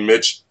Making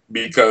Mitch,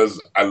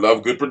 because I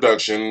love good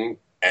production,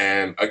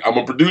 and I'm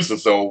a producer,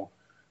 so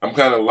I'm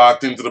kind of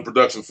locked into the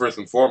production first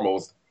and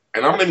foremost,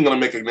 and I'm not even going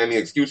to make any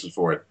excuses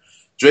for it.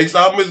 Drake's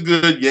album is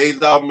good.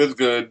 Ye's album is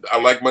good. I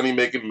like Money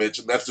Making Mitch,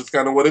 and that's just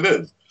kind of what it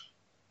is.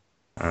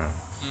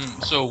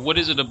 So what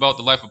is it about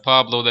the life of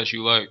Pablo that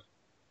you like?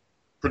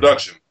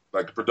 Production.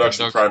 Like, the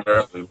production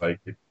primarily. Like,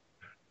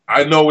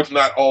 I know it's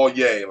not all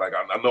Ye. Like,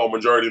 I know a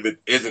majority of it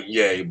isn't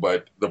Ye,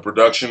 but the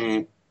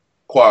production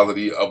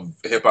quality of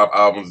hip-hop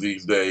albums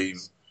these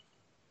days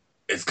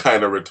is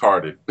kind of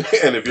retarded.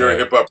 And if you're a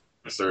hip-hop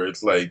producer,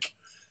 it's like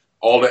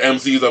all the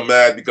MCs are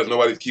mad because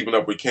nobody's keeping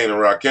up with Kane and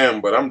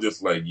Rakim, but I'm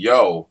just like,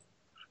 yo,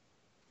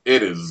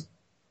 it is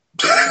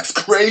it's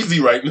crazy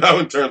right now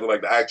in terms of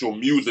like the actual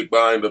music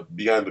behind the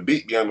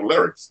beat, behind the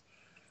lyrics.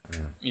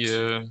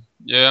 Yeah.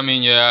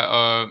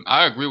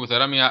 I agree with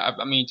that. I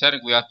mean,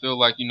 technically, I feel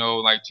like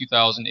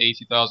 2008,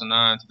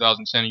 2009,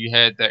 2010, you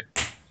had that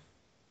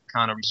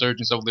kind of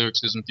resurgence of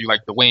lyricism through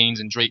like the Waynes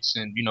and Drakes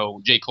and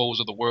J. Cole's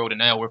of the world, and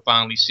now we're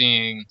finally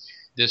seeing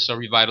this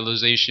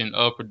revitalization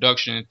of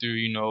production through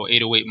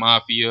 808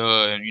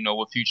 Mafia and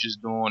what Future's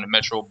doing and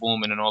Metro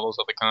Boomin and all those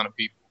other kind of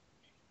people.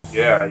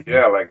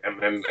 Yeah, like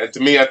and to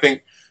me, I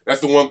think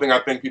that's the one thing I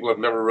think people have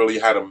never really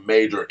had a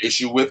major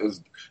issue with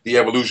is the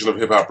evolution of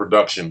hip hop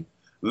production.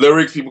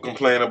 Lyrics people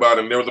complain about,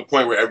 and there was a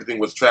point where everything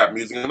was trap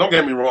music. And don't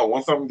get me wrong,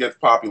 once something gets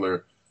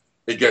popular,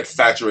 it gets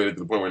saturated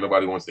to the point where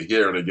nobody wants to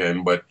hear it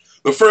again. But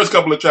the first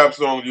couple of trap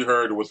songs you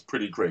heard was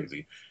pretty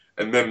crazy,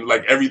 and then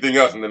like everything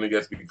else, and then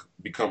it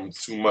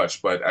becomes too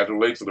much. But as it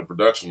relates to the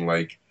production,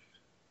 like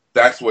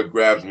that's what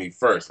grabs me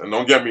first. And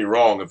don't get me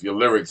wrong, if your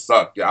lyrics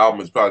suck, your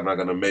album is probably not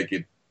going to make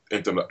it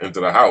into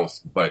the house.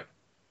 But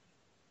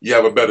you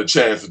have a better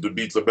chance if the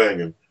beats are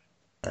banging.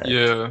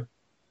 Yeah,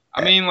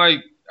 I mean, like.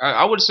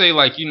 I would say,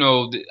 like,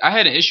 I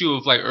had an issue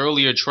with, like,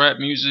 earlier trap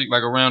music,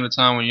 like, around the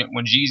time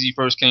when Jeezy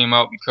first came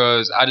out,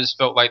 because I just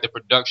felt like the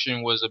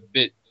production was a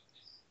bit...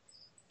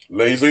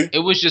 lazy?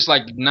 It was just,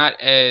 like,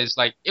 not as,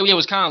 like... It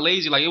was kind of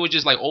lazy. Like, it was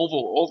just, like,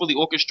 overly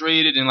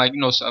orchestrated, and, like,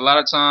 a lot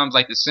of times,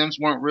 like, the synths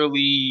weren't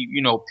really,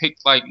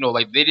 picked, like,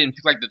 like, they didn't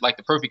pick, like,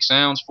 the perfect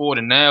sounds for it,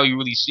 and now you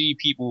really see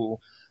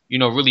people...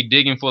 really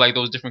digging for like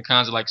those different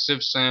kinds of like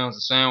synth sounds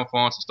and sound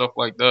fonts and stuff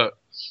like that.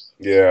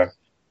 Yeah,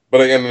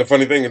 but again, the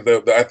funny thing is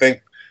I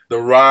think the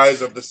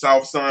rise of the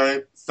South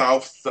sound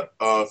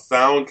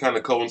kind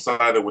of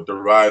coincided with the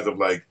rise of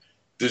like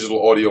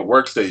digital audio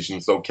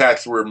workstations. So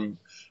cats were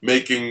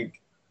making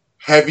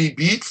heavy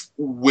beats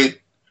with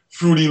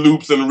Fruity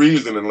Loops and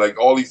Reason and like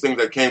all these things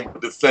that came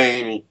with the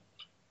same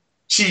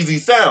cheesy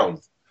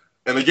sounds.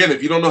 And again,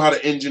 if you don't know how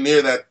to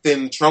engineer that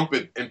thin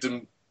trumpet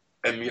into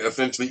and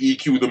essentially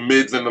EQ the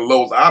mids and the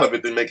lows out of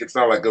it to make it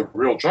sound like a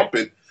real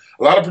trumpet,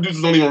 a lot of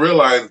producers don't even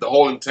realize the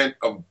whole intent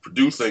of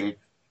producing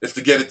is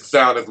to get it to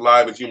sound as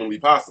live as humanly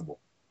possible.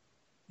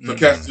 So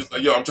cats just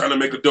like, yo, I'm trying to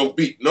make a dope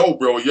beat. No,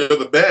 bro, you're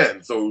the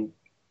band. So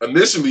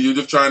initially you're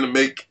just trying to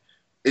make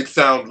it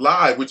sound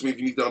live, which means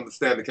you need to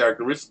understand the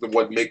characteristics of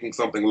what making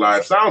something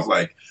live sounds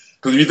like.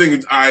 Because if you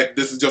think,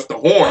 this is just a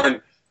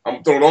horn,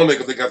 I'm throwing it on there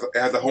because it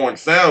has a horn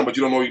sound, but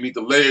you don't know you need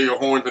to layer your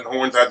horns, and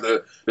horns have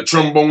the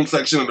trombone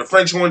section and the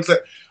French horn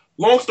section.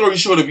 Long story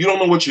short, if you don't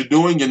know what you're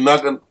doing,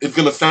 it's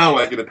gonna sound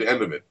like it at the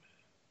end of it.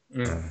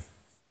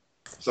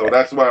 So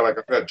that's why, like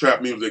I said,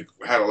 trap music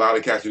had a lot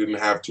of cats who didn't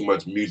have too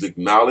much music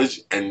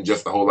knowledge and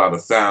just a whole lot of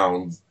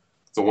sounds.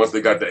 So once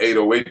they got the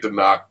 808 to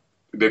knock,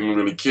 they didn't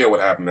really care what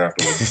happened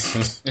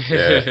afterwards.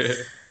 Yeah.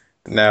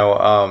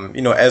 Now,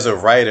 as a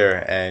writer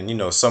and,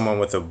 someone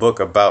with a book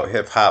about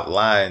hip hop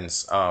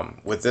lines,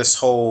 with this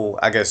whole,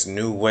 I guess,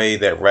 new way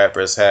that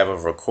rappers have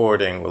of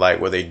recording, like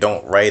where they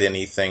don't write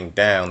anything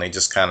down, they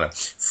just kind of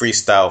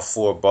freestyle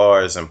 4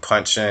 bars and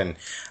punch in.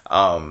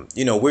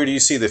 Where do you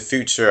see the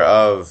future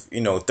of,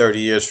 30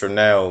 years from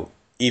now,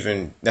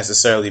 even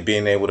necessarily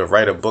being able to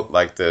write a book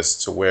like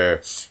this to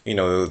where,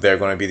 there are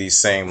going to be these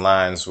same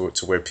lines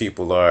to where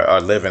people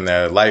are living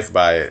their life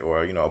by it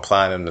or,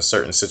 applying them to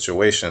certain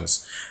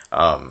situations?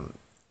 I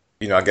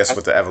guess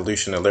with the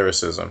evolution of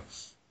lyricism.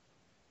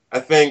 I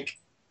think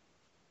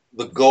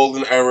the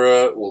golden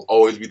era will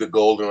always be the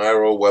golden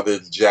era, whether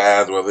it's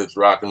jazz, whether it's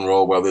rock and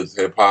roll, whether it's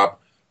hip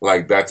hop.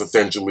 Like that's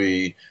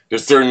essentially,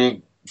 there's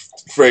certain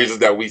phrases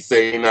that we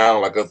say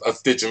now, like a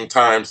stitch in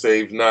time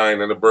saves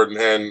 9 and a bird in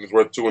hand is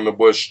worth 2 in the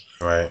bush.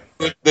 Right.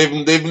 They've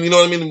you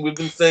know what I mean? We've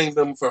been saying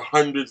them for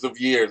hundreds of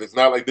years. It's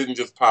not like they didn't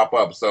just pop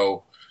up.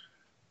 So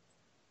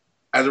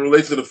as it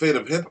relates to the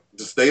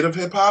state of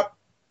hip hop,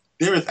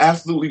 there is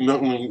absolutely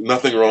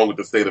nothing wrong with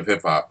the state of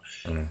hip hop.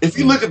 If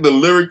you look at the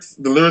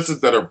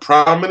lyricists that are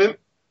prominent,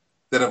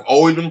 that have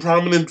always been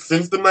prominent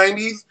since the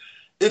 90s,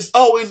 it's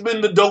always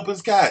been the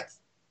dopest cats.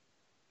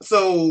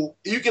 So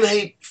you can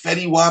hate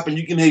Fetty Wap and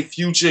you can hate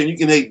Future and you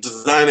can hate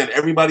Design and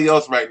everybody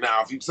else right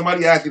now. If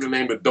somebody asked you to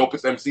name the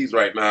dopest MCs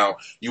right now,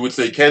 you would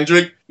say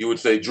Kendrick, you would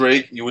say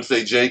Drake, you would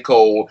say J.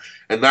 Cole,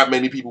 and not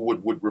many people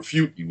would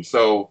refute you.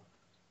 So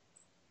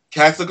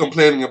cats are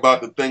complaining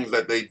about the things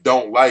that they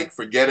don't like,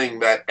 forgetting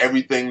that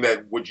everything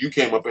that what you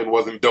came up in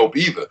wasn't dope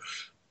either.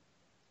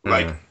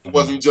 Like, it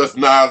wasn't just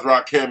Nas,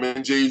 Rakim,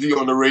 and Jay-Z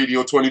on the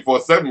radio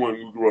 24/7 when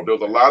we grew up. There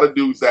was a lot of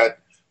dudes that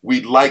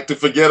we'd like to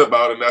forget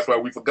about, and that's why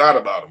we forgot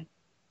about them.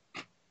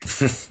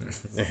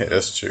 Yeah,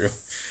 that's true.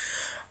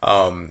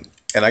 And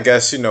I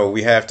guess,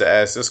 we have to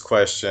ask this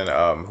question.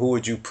 Who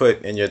would you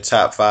put in your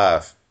top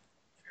 5?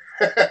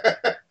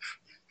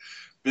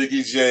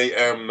 Biggie, J,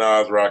 M,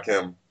 Nas,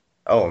 Rakim.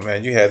 Oh,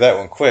 man, you had that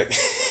one quick.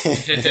 So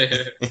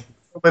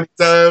many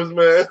times,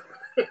 man.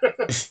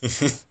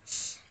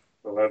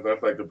 Well,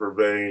 that's like the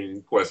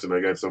purveying question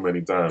I get so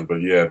many times.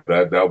 But yeah,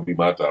 that would be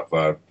my top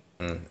 5.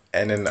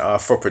 And then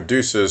for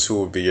producers,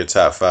 who would be your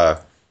top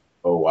 5?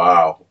 Oh,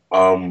 wow.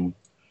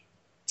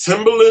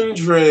 Timbaland,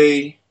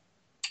 Dre,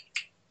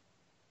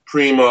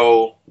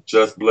 Primo,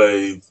 Just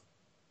Blaze.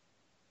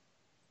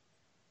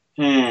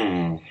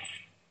 Number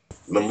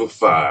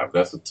 5.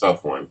 That's a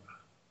tough one.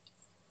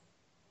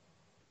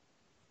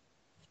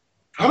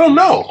 I don't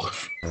know.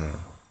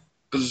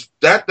 Because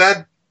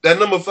that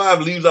number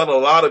 5 leaves out a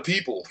lot of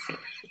people.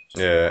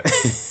 Yeah.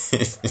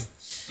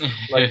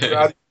 Like,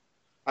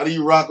 how do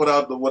you rock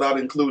without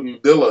including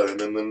Dilla and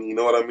then you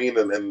know what I mean,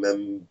 and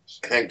then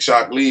Hank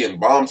Shock Lee and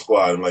Bomb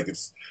Squad, and like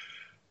it's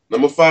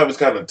number 5 is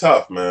kind of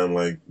tough, man.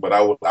 Like, but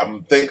I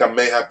think I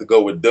may have to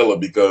go with Dilla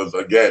because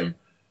again,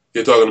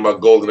 you're talking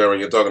about Golden Era, and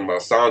you're talking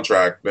about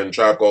soundtrack. Then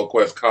Tribe Called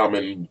Quest,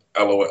 Common,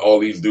 LOA, all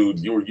these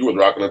dudes, you was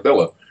rocking a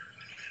Dilla.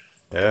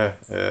 Yeah,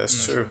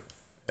 that's true.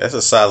 That's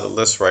a solid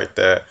list right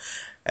there,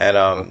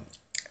 and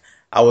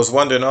I was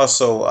wondering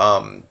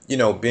also,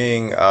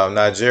 being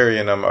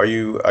Nigerian, are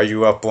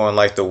you up on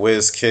like the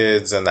Wiz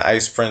Kids and the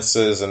Ice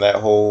Princes and that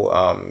whole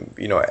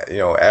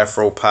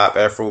Afro pop,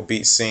 Afro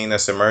beat scene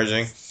that's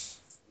emerging?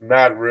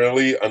 Not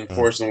really.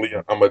 Unfortunately,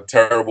 I'm a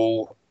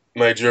terrible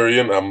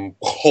Nigerian. I'm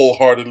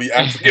wholeheartedly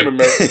African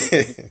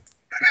American.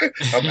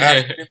 I'm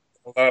African.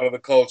 A lot of the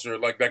culture,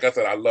 like I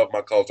said, I love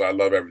my culture. I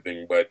love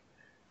everything, but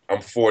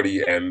I'm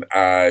 40 and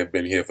I've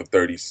been here for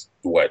 4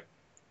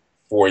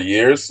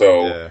 years,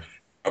 so. Yeah.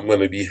 I'm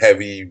going to be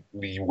heavily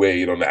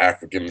weighed on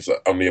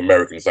the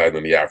American side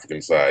than the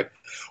African side.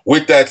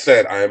 With that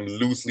said, I am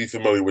loosely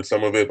familiar with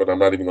some of it, but I'm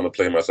not even going to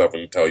play myself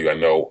and tell you I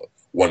know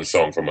one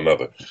song from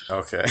another.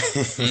 Okay.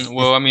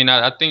 Well, I mean,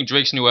 I think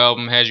Drake's new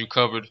album has you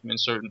covered in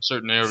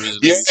certain areas.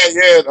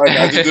 Yeah. Like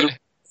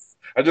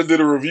I just did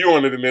a review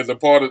on it, and there's a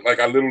part of,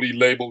 like, I literally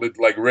labeled it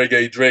like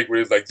Reggae Drake,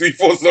 where it's like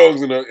 3-4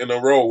 songs in a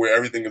row where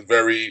everything is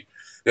very.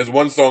 There's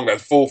one song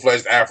that's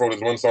full-fledged Afro.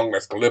 There's one song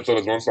that's calypso.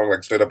 There's one song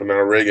like straight up and down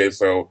reggae.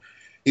 So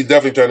he's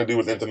definitely trying to do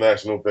his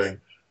international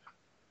thing.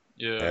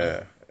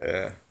 Yeah.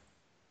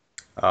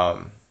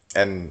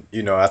 And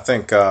I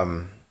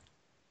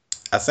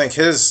think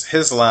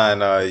his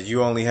line,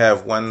 you only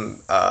have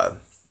one,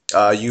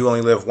 you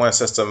only live once.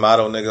 That's the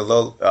motto,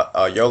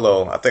 nigga.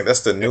 YOLO. I think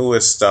that's the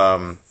newest,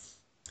 the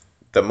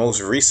most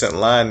recent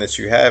line that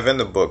you have in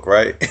the book,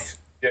 right?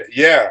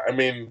 Yeah. I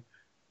mean,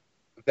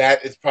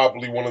 that is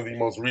probably one of the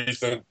most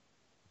recent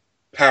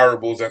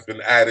parables that's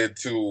been added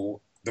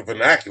to the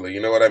vernacular. You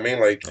know what I mean?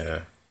 Like,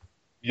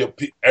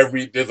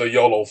 there's a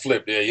YOLO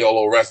flip, there's a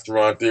YOLO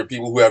restaurant. There are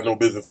people who have no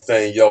business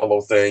saying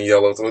YOLO.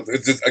 So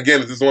it's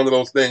just one of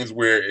those things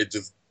where it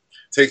just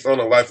takes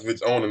on a life of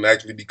its own and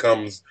actually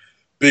becomes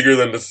bigger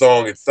than the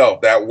song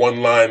itself. That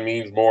one line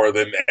means more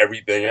than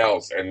everything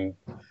else, and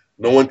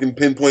no one can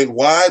pinpoint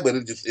why, but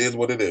it just is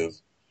what it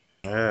is.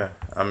 Yeah,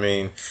 I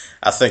mean,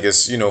 I think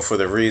it's, for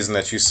the reason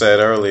that you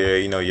said earlier,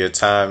 your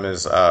time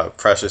is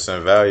precious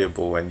and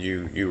valuable, and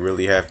you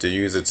really have to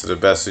use it to the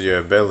best of your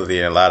ability,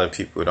 and a lot of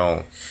people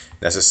don't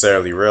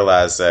necessarily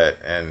realize that,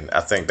 and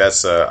I think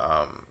that's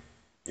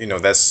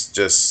that's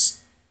just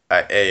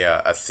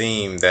a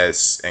theme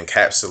that's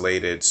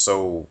encapsulated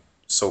so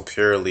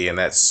purely in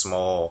that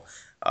small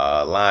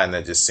line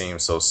that just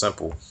seems so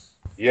simple.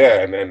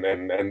 Yeah,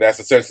 and that's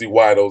essentially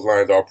why those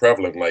lines are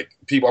prevalent. Like,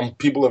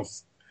 people have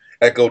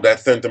echoed that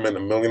sentiment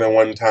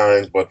 1,000,001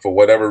 times, but for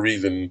whatever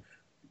reason,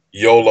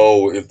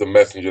 YOLO is the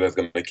messenger that's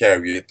going to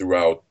carry it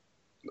throughout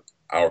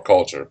our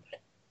culture.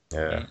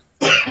 Yeah.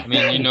 I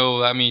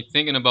mean,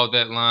 thinking about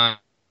that line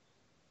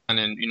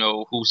and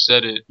who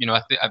said it,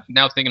 I'm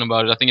now thinking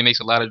about it. I think it makes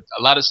a lot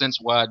of sense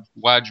why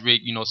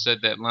Drake said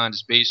that line,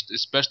 is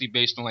especially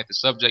based on like the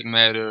subject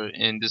matter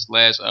in this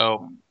last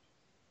album.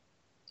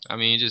 I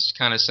mean, it just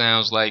kind of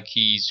sounds like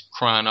he's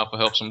crying out for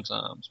help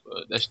sometimes,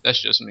 but that's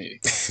just me.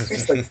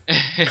 Crying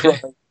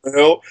for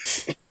help.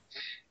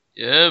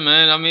 Yeah,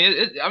 man. I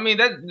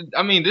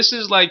mean, this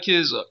is like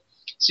his.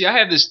 See, I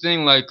have this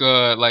thing like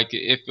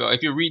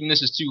if you're reading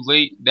This Is Too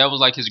Late, that was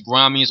like his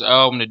grimiest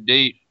album to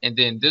date, and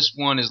then this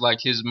one is like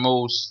his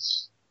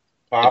most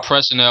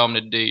depressing album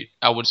to date,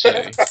 I would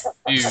say.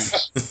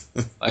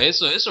 Like,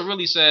 it's a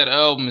really sad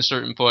album in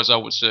certain parts, I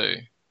would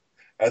say.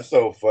 That's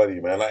so funny,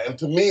 man. Like, and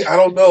to me, I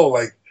don't know.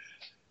 Like,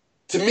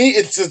 to me,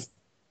 it's just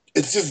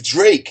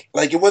Drake.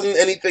 Like, it wasn't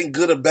anything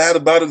good or bad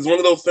about it. It's one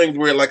of those things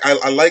where, like,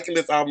 I liken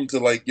this album to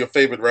like your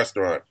favorite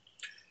restaurant.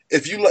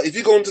 If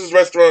you go into this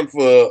restaurant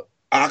for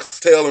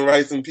oxtail and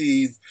rice and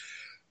peas,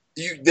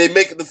 they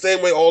make it the same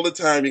way all the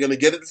time. You're gonna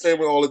get it the same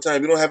way all the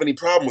time. You don't have any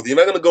problem with it. You're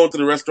not gonna go into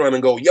the restaurant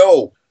and go,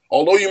 "Yo,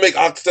 although you make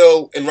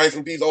oxtail and rice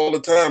and peas all the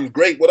time,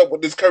 great. What up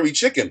with this curry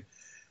chicken?"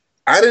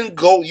 You didn't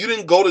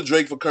go to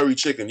Drake for curry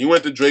chicken. You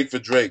went to Drake for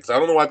Drake. So I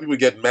don't know why people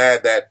get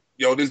mad that,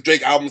 this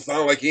Drake album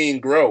sounds like he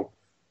ain't grow.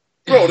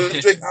 Bro,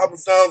 this Drake album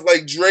sounds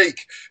like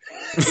Drake.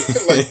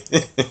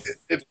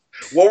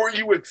 What were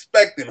you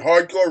expecting?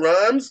 Hardcore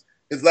rhymes?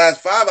 His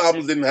last 5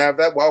 albums didn't have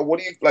that. Wow, what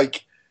do you,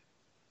 like,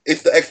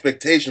 it's the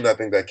expectation, I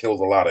think, that kills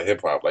a lot of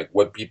hip-hop. Like,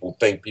 what people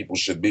think people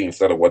should be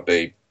instead of what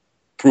they've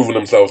proven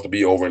themselves to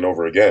be over and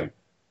over again.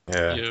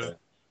 Yeah.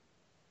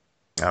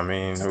 I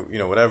mean,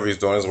 whatever he's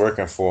doing is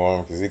working for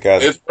him because he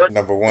got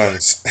number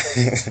ones.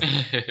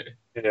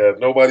 Yeah,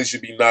 nobody should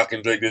be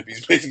knocking Drake.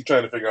 He's basically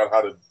trying to figure out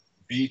how to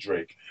be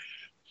Drake.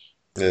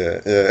 Yeah.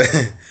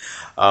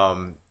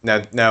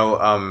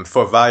 Now,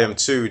 for Volume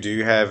 2, do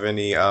you have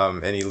any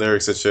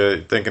lyrics that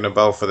you're thinking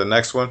about for the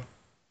next one?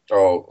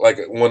 Oh, like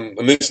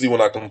initially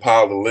when I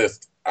compiled the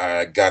list,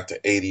 I got to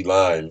 80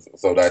 lines,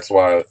 so that's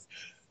why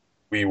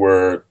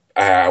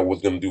I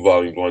was going to do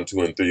volumes 1,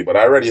 2, and 3, but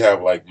I already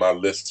have like my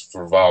list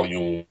for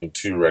volume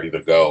 2 ready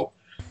to go.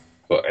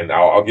 So, and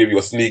I'll give you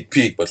a sneak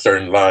peek, but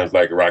certain lines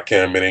like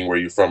Rakim, meaning where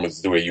you from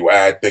is the way you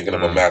act, thinking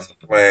of a master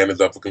plan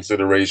is up for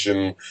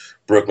consideration.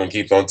 Brooklyn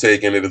keeps on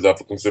taking it is up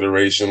for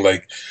consideration.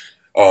 Like,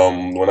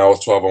 when I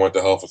was 12, I went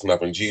to hell for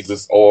snuffing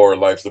Jesus, or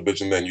Life's a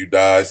Bitch and Then You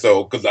Die.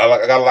 So, because I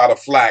got a lot of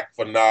flack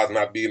for Nas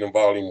not being in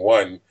volume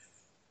 1,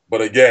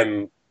 but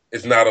again,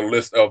 it's not a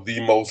list of the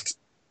most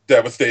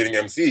devastating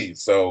MCs.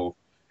 So,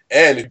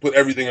 and if you put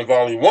everything in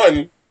volume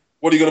 1,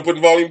 what are you going to put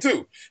in volume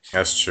 2?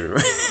 That's true.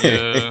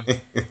 Yeah.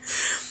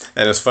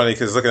 And it's funny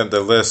because looking at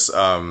the list,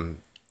 some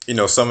of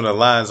the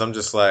lines, I'm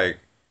just like,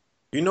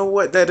 you know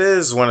what? That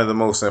is one of the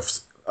most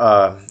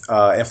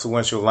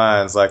influential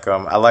lines. Like,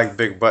 I like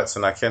big butts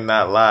and I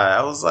cannot lie.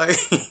 I was like,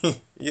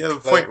 you have a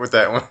point with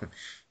that one.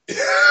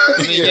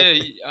 I mean,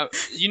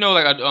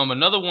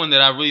 another one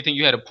that I really think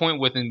you had a point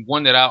with, and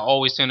one that I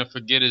always tend to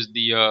forget, is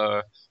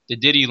the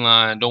Diddy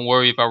line. Don't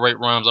worry if I write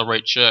rhymes, I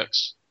write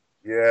checks.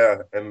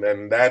 Yeah,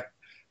 and that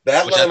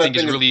which line I think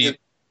is really.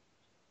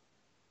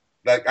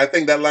 I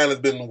think that line has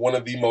been one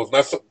of the most,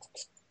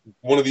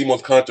 one of the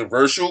most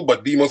controversial,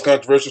 but the most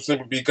controversial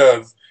simply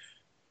because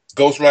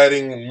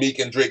ghostwriting, Meek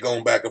and Drake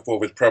going back and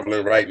forth is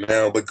prevalent right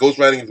now. But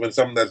ghostwriting has been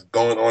something that's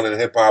going on in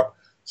hip hop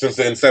since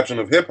the inception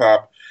of hip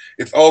hop.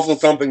 It's also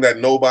something that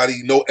no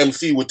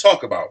MC would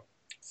talk about.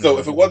 So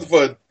if it wasn't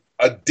for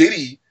a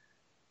Diddy,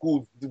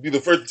 who would be the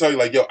first to tell you,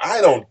 like, yo,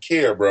 I don't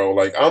care, bro.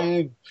 Like,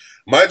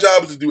 my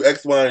job is to do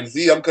X, Y, and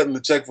Z. I'm cutting the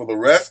check for the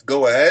rest.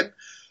 Go ahead.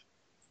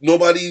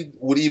 Nobody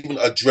would even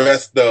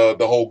address the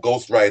whole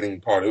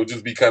ghostwriting part. It would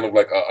just be kind of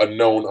like a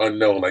known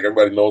unknown. Like,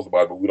 everybody knows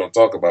about it, but we don't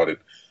talk about it.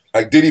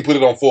 Like, Diddy put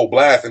it on full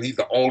blast, and he's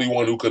the only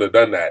one who could have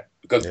done that.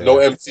 Because no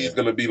MC is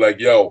going to be like,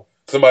 yo,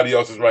 somebody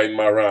else is writing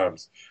my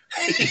rhymes.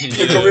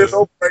 Your career's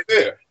over right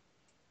there.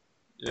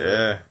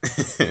 Yeah.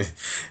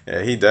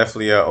 Yeah, he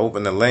definitely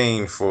opened the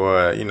lane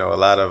for, you know, a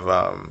lot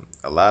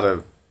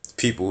of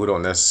people who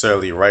don't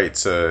necessarily write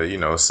to, you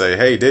know, say,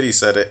 hey, Diddy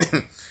said it.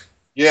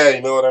 Yeah,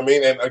 you know what I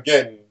mean? And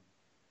again,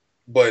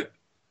 but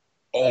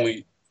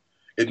only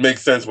it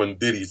makes sense when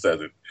Diddy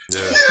says it.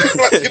 Yeah.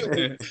 Like,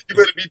 you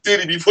better be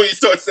Diddy before you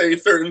start saying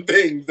certain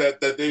things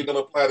that they're going to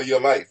apply to your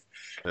life.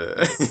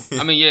 Yeah.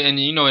 I mean, yeah, and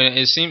you know,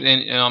 it seems,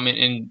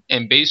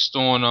 and based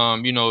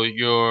on you know,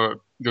 your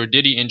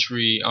Diddy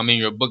entry, I mean,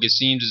 your book, it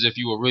seems as if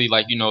you were really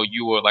like, you know,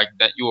 you were like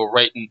that, you were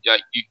writing,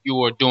 like you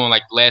were doing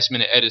like last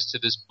minute edits to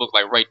this book,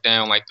 like right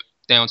down, like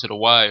down to the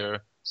wire.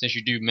 Since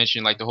you do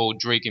mention like the whole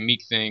Drake and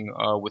Meek thing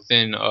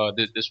within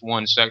this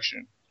one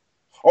section.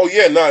 Oh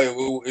yeah,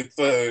 no, it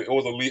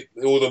was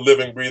a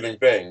living, breathing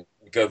thing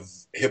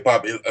because hip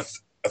hop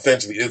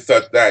essentially is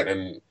such that.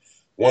 And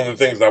one of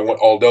the things I want,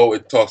 although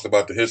it talks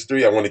about the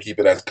history, I want to keep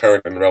it as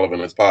current and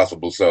relevant as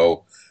possible.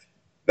 So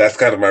that's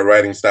kind of my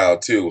writing style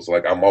too. So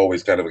like I'm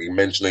always kind of like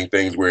mentioning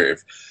things where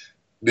if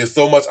there's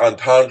so much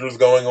entendres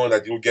going on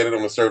that you'll get it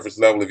on the surface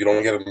level. If you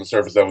don't get it on the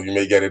surface level, you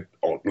may get it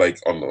on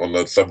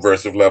the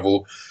subversive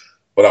level.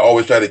 But I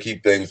always try to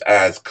keep things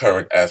as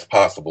current as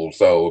possible.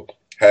 So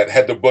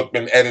had the book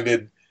been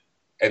edited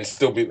and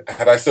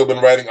had I still been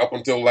writing up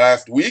until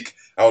last week,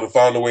 I would have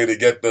found a way to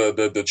get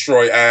the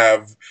Troy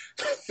Ave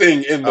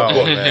thing in the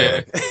book.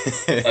 Man.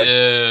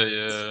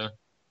 Yeah.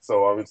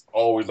 So I was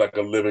always like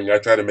a living. I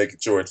try to make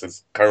sure it's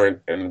as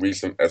current and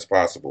recent as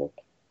possible.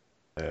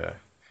 Yeah.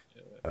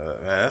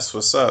 Man, that's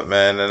what's up,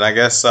 man. And I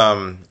guess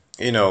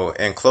you know,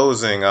 in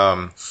closing,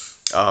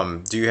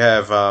 do you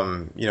have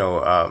you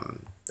know,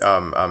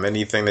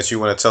 anything that you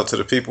want to tell to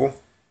the people?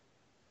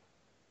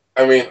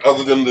 I mean,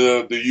 other than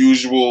the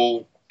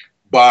usual,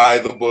 buy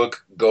the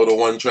book, go to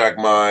One Track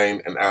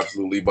Mind and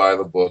absolutely buy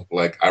the book.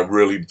 Like, I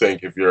really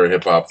think if you're a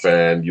hip hop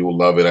fan, you'll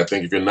love it. I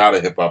think if you're not a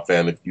hip hop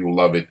fan, you'll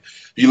love it.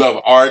 If you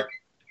love art,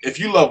 if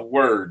you love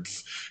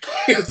words,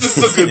 it's just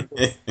a good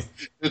book.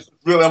 It's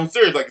really, I'm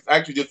serious. Like,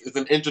 it's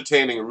an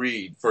entertaining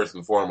read first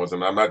and foremost.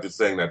 And I'm not just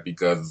saying that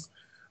because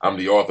I'm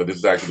the author. This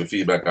is actually the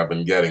feedback I've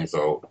been getting.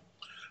 So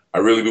I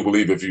really do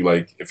believe if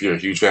you're a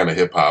huge fan of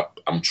hip hop,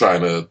 I'm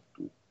trying to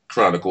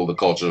chronicle the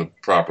culture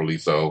properly.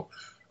 So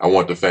I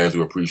want the fans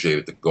who appreciate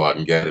it to go out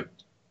and get it.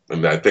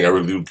 And I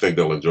really do think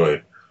they'll enjoy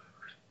it.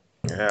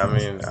 Yeah, I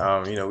mean,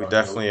 you know, we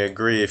definitely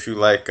agree. If you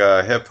like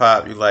hip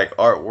hop, you like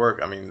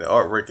artwork. I mean, the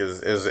artwork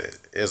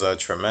is a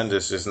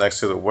tremendous, just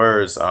next to the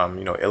words,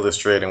 you know,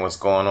 illustrating what's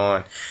going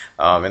on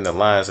in the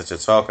lines that you're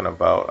talking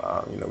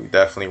about. You know, we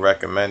definitely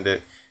recommend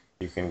it.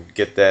 You can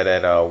get that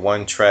at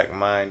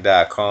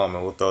onetrackmind.com,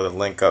 and we'll throw the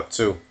link up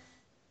too.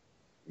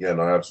 Yeah,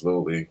 no,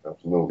 absolutely.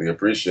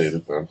 Appreciate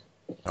it, man.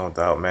 No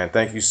doubt, man.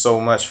 Thank you so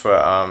much for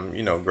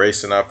you know,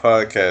 gracing our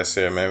podcast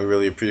here, man. We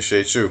really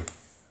appreciate you.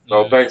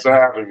 No, thanks for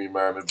having me,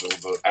 man. It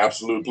was an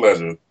absolute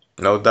pleasure.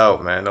 No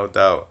doubt, man. No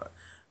doubt.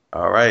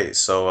 All right,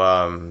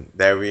 so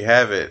there we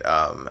have it.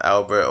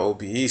 Albert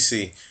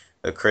Obiisi,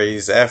 the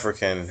Crazed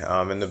African,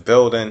 in the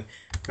building.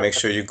 Make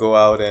sure you go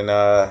out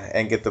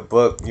and get the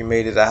book. You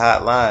made it a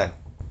hotline.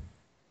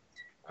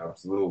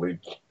 Absolutely.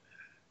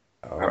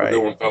 All right. Have a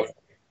good one, fella.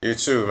 You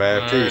too,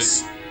 man.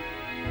 Peace.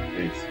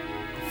 Peace.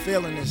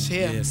 Feeling this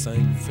here. Yeah, son,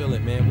 you feel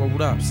it, man.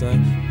 Word up,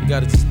 son. You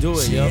gotta just do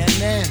it, yo.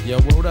 Yo,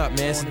 word up,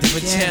 man. It's a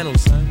different channel,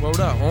 son. Word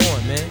up,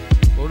 on, man.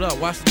 Word up,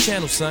 watch the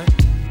channel, son.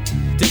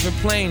 Different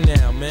plane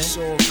now, man. It's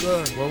all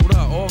good. Word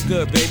up, all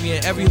good, baby,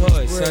 in every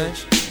hood, son.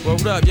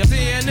 Word up, yo.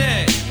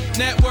 CNN,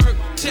 Network,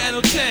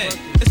 Channel 10.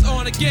 It's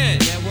on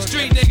again.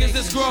 Street niggas,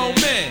 it's grown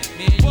men.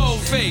 Bold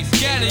face,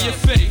 gat in your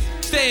face.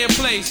 Stay in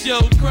place, yo,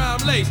 crime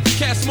lace.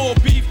 Cats more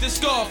beef than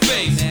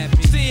Scarface.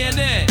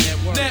 CNN,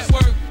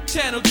 Network,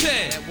 Channel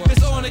 10.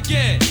 It's on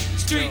again.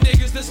 Street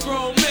niggas, that's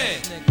grown men.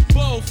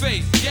 Bold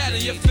face, gat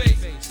in your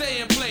face.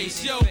 Stay in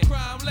place, yo,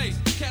 crime lace.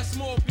 Cats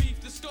more beef.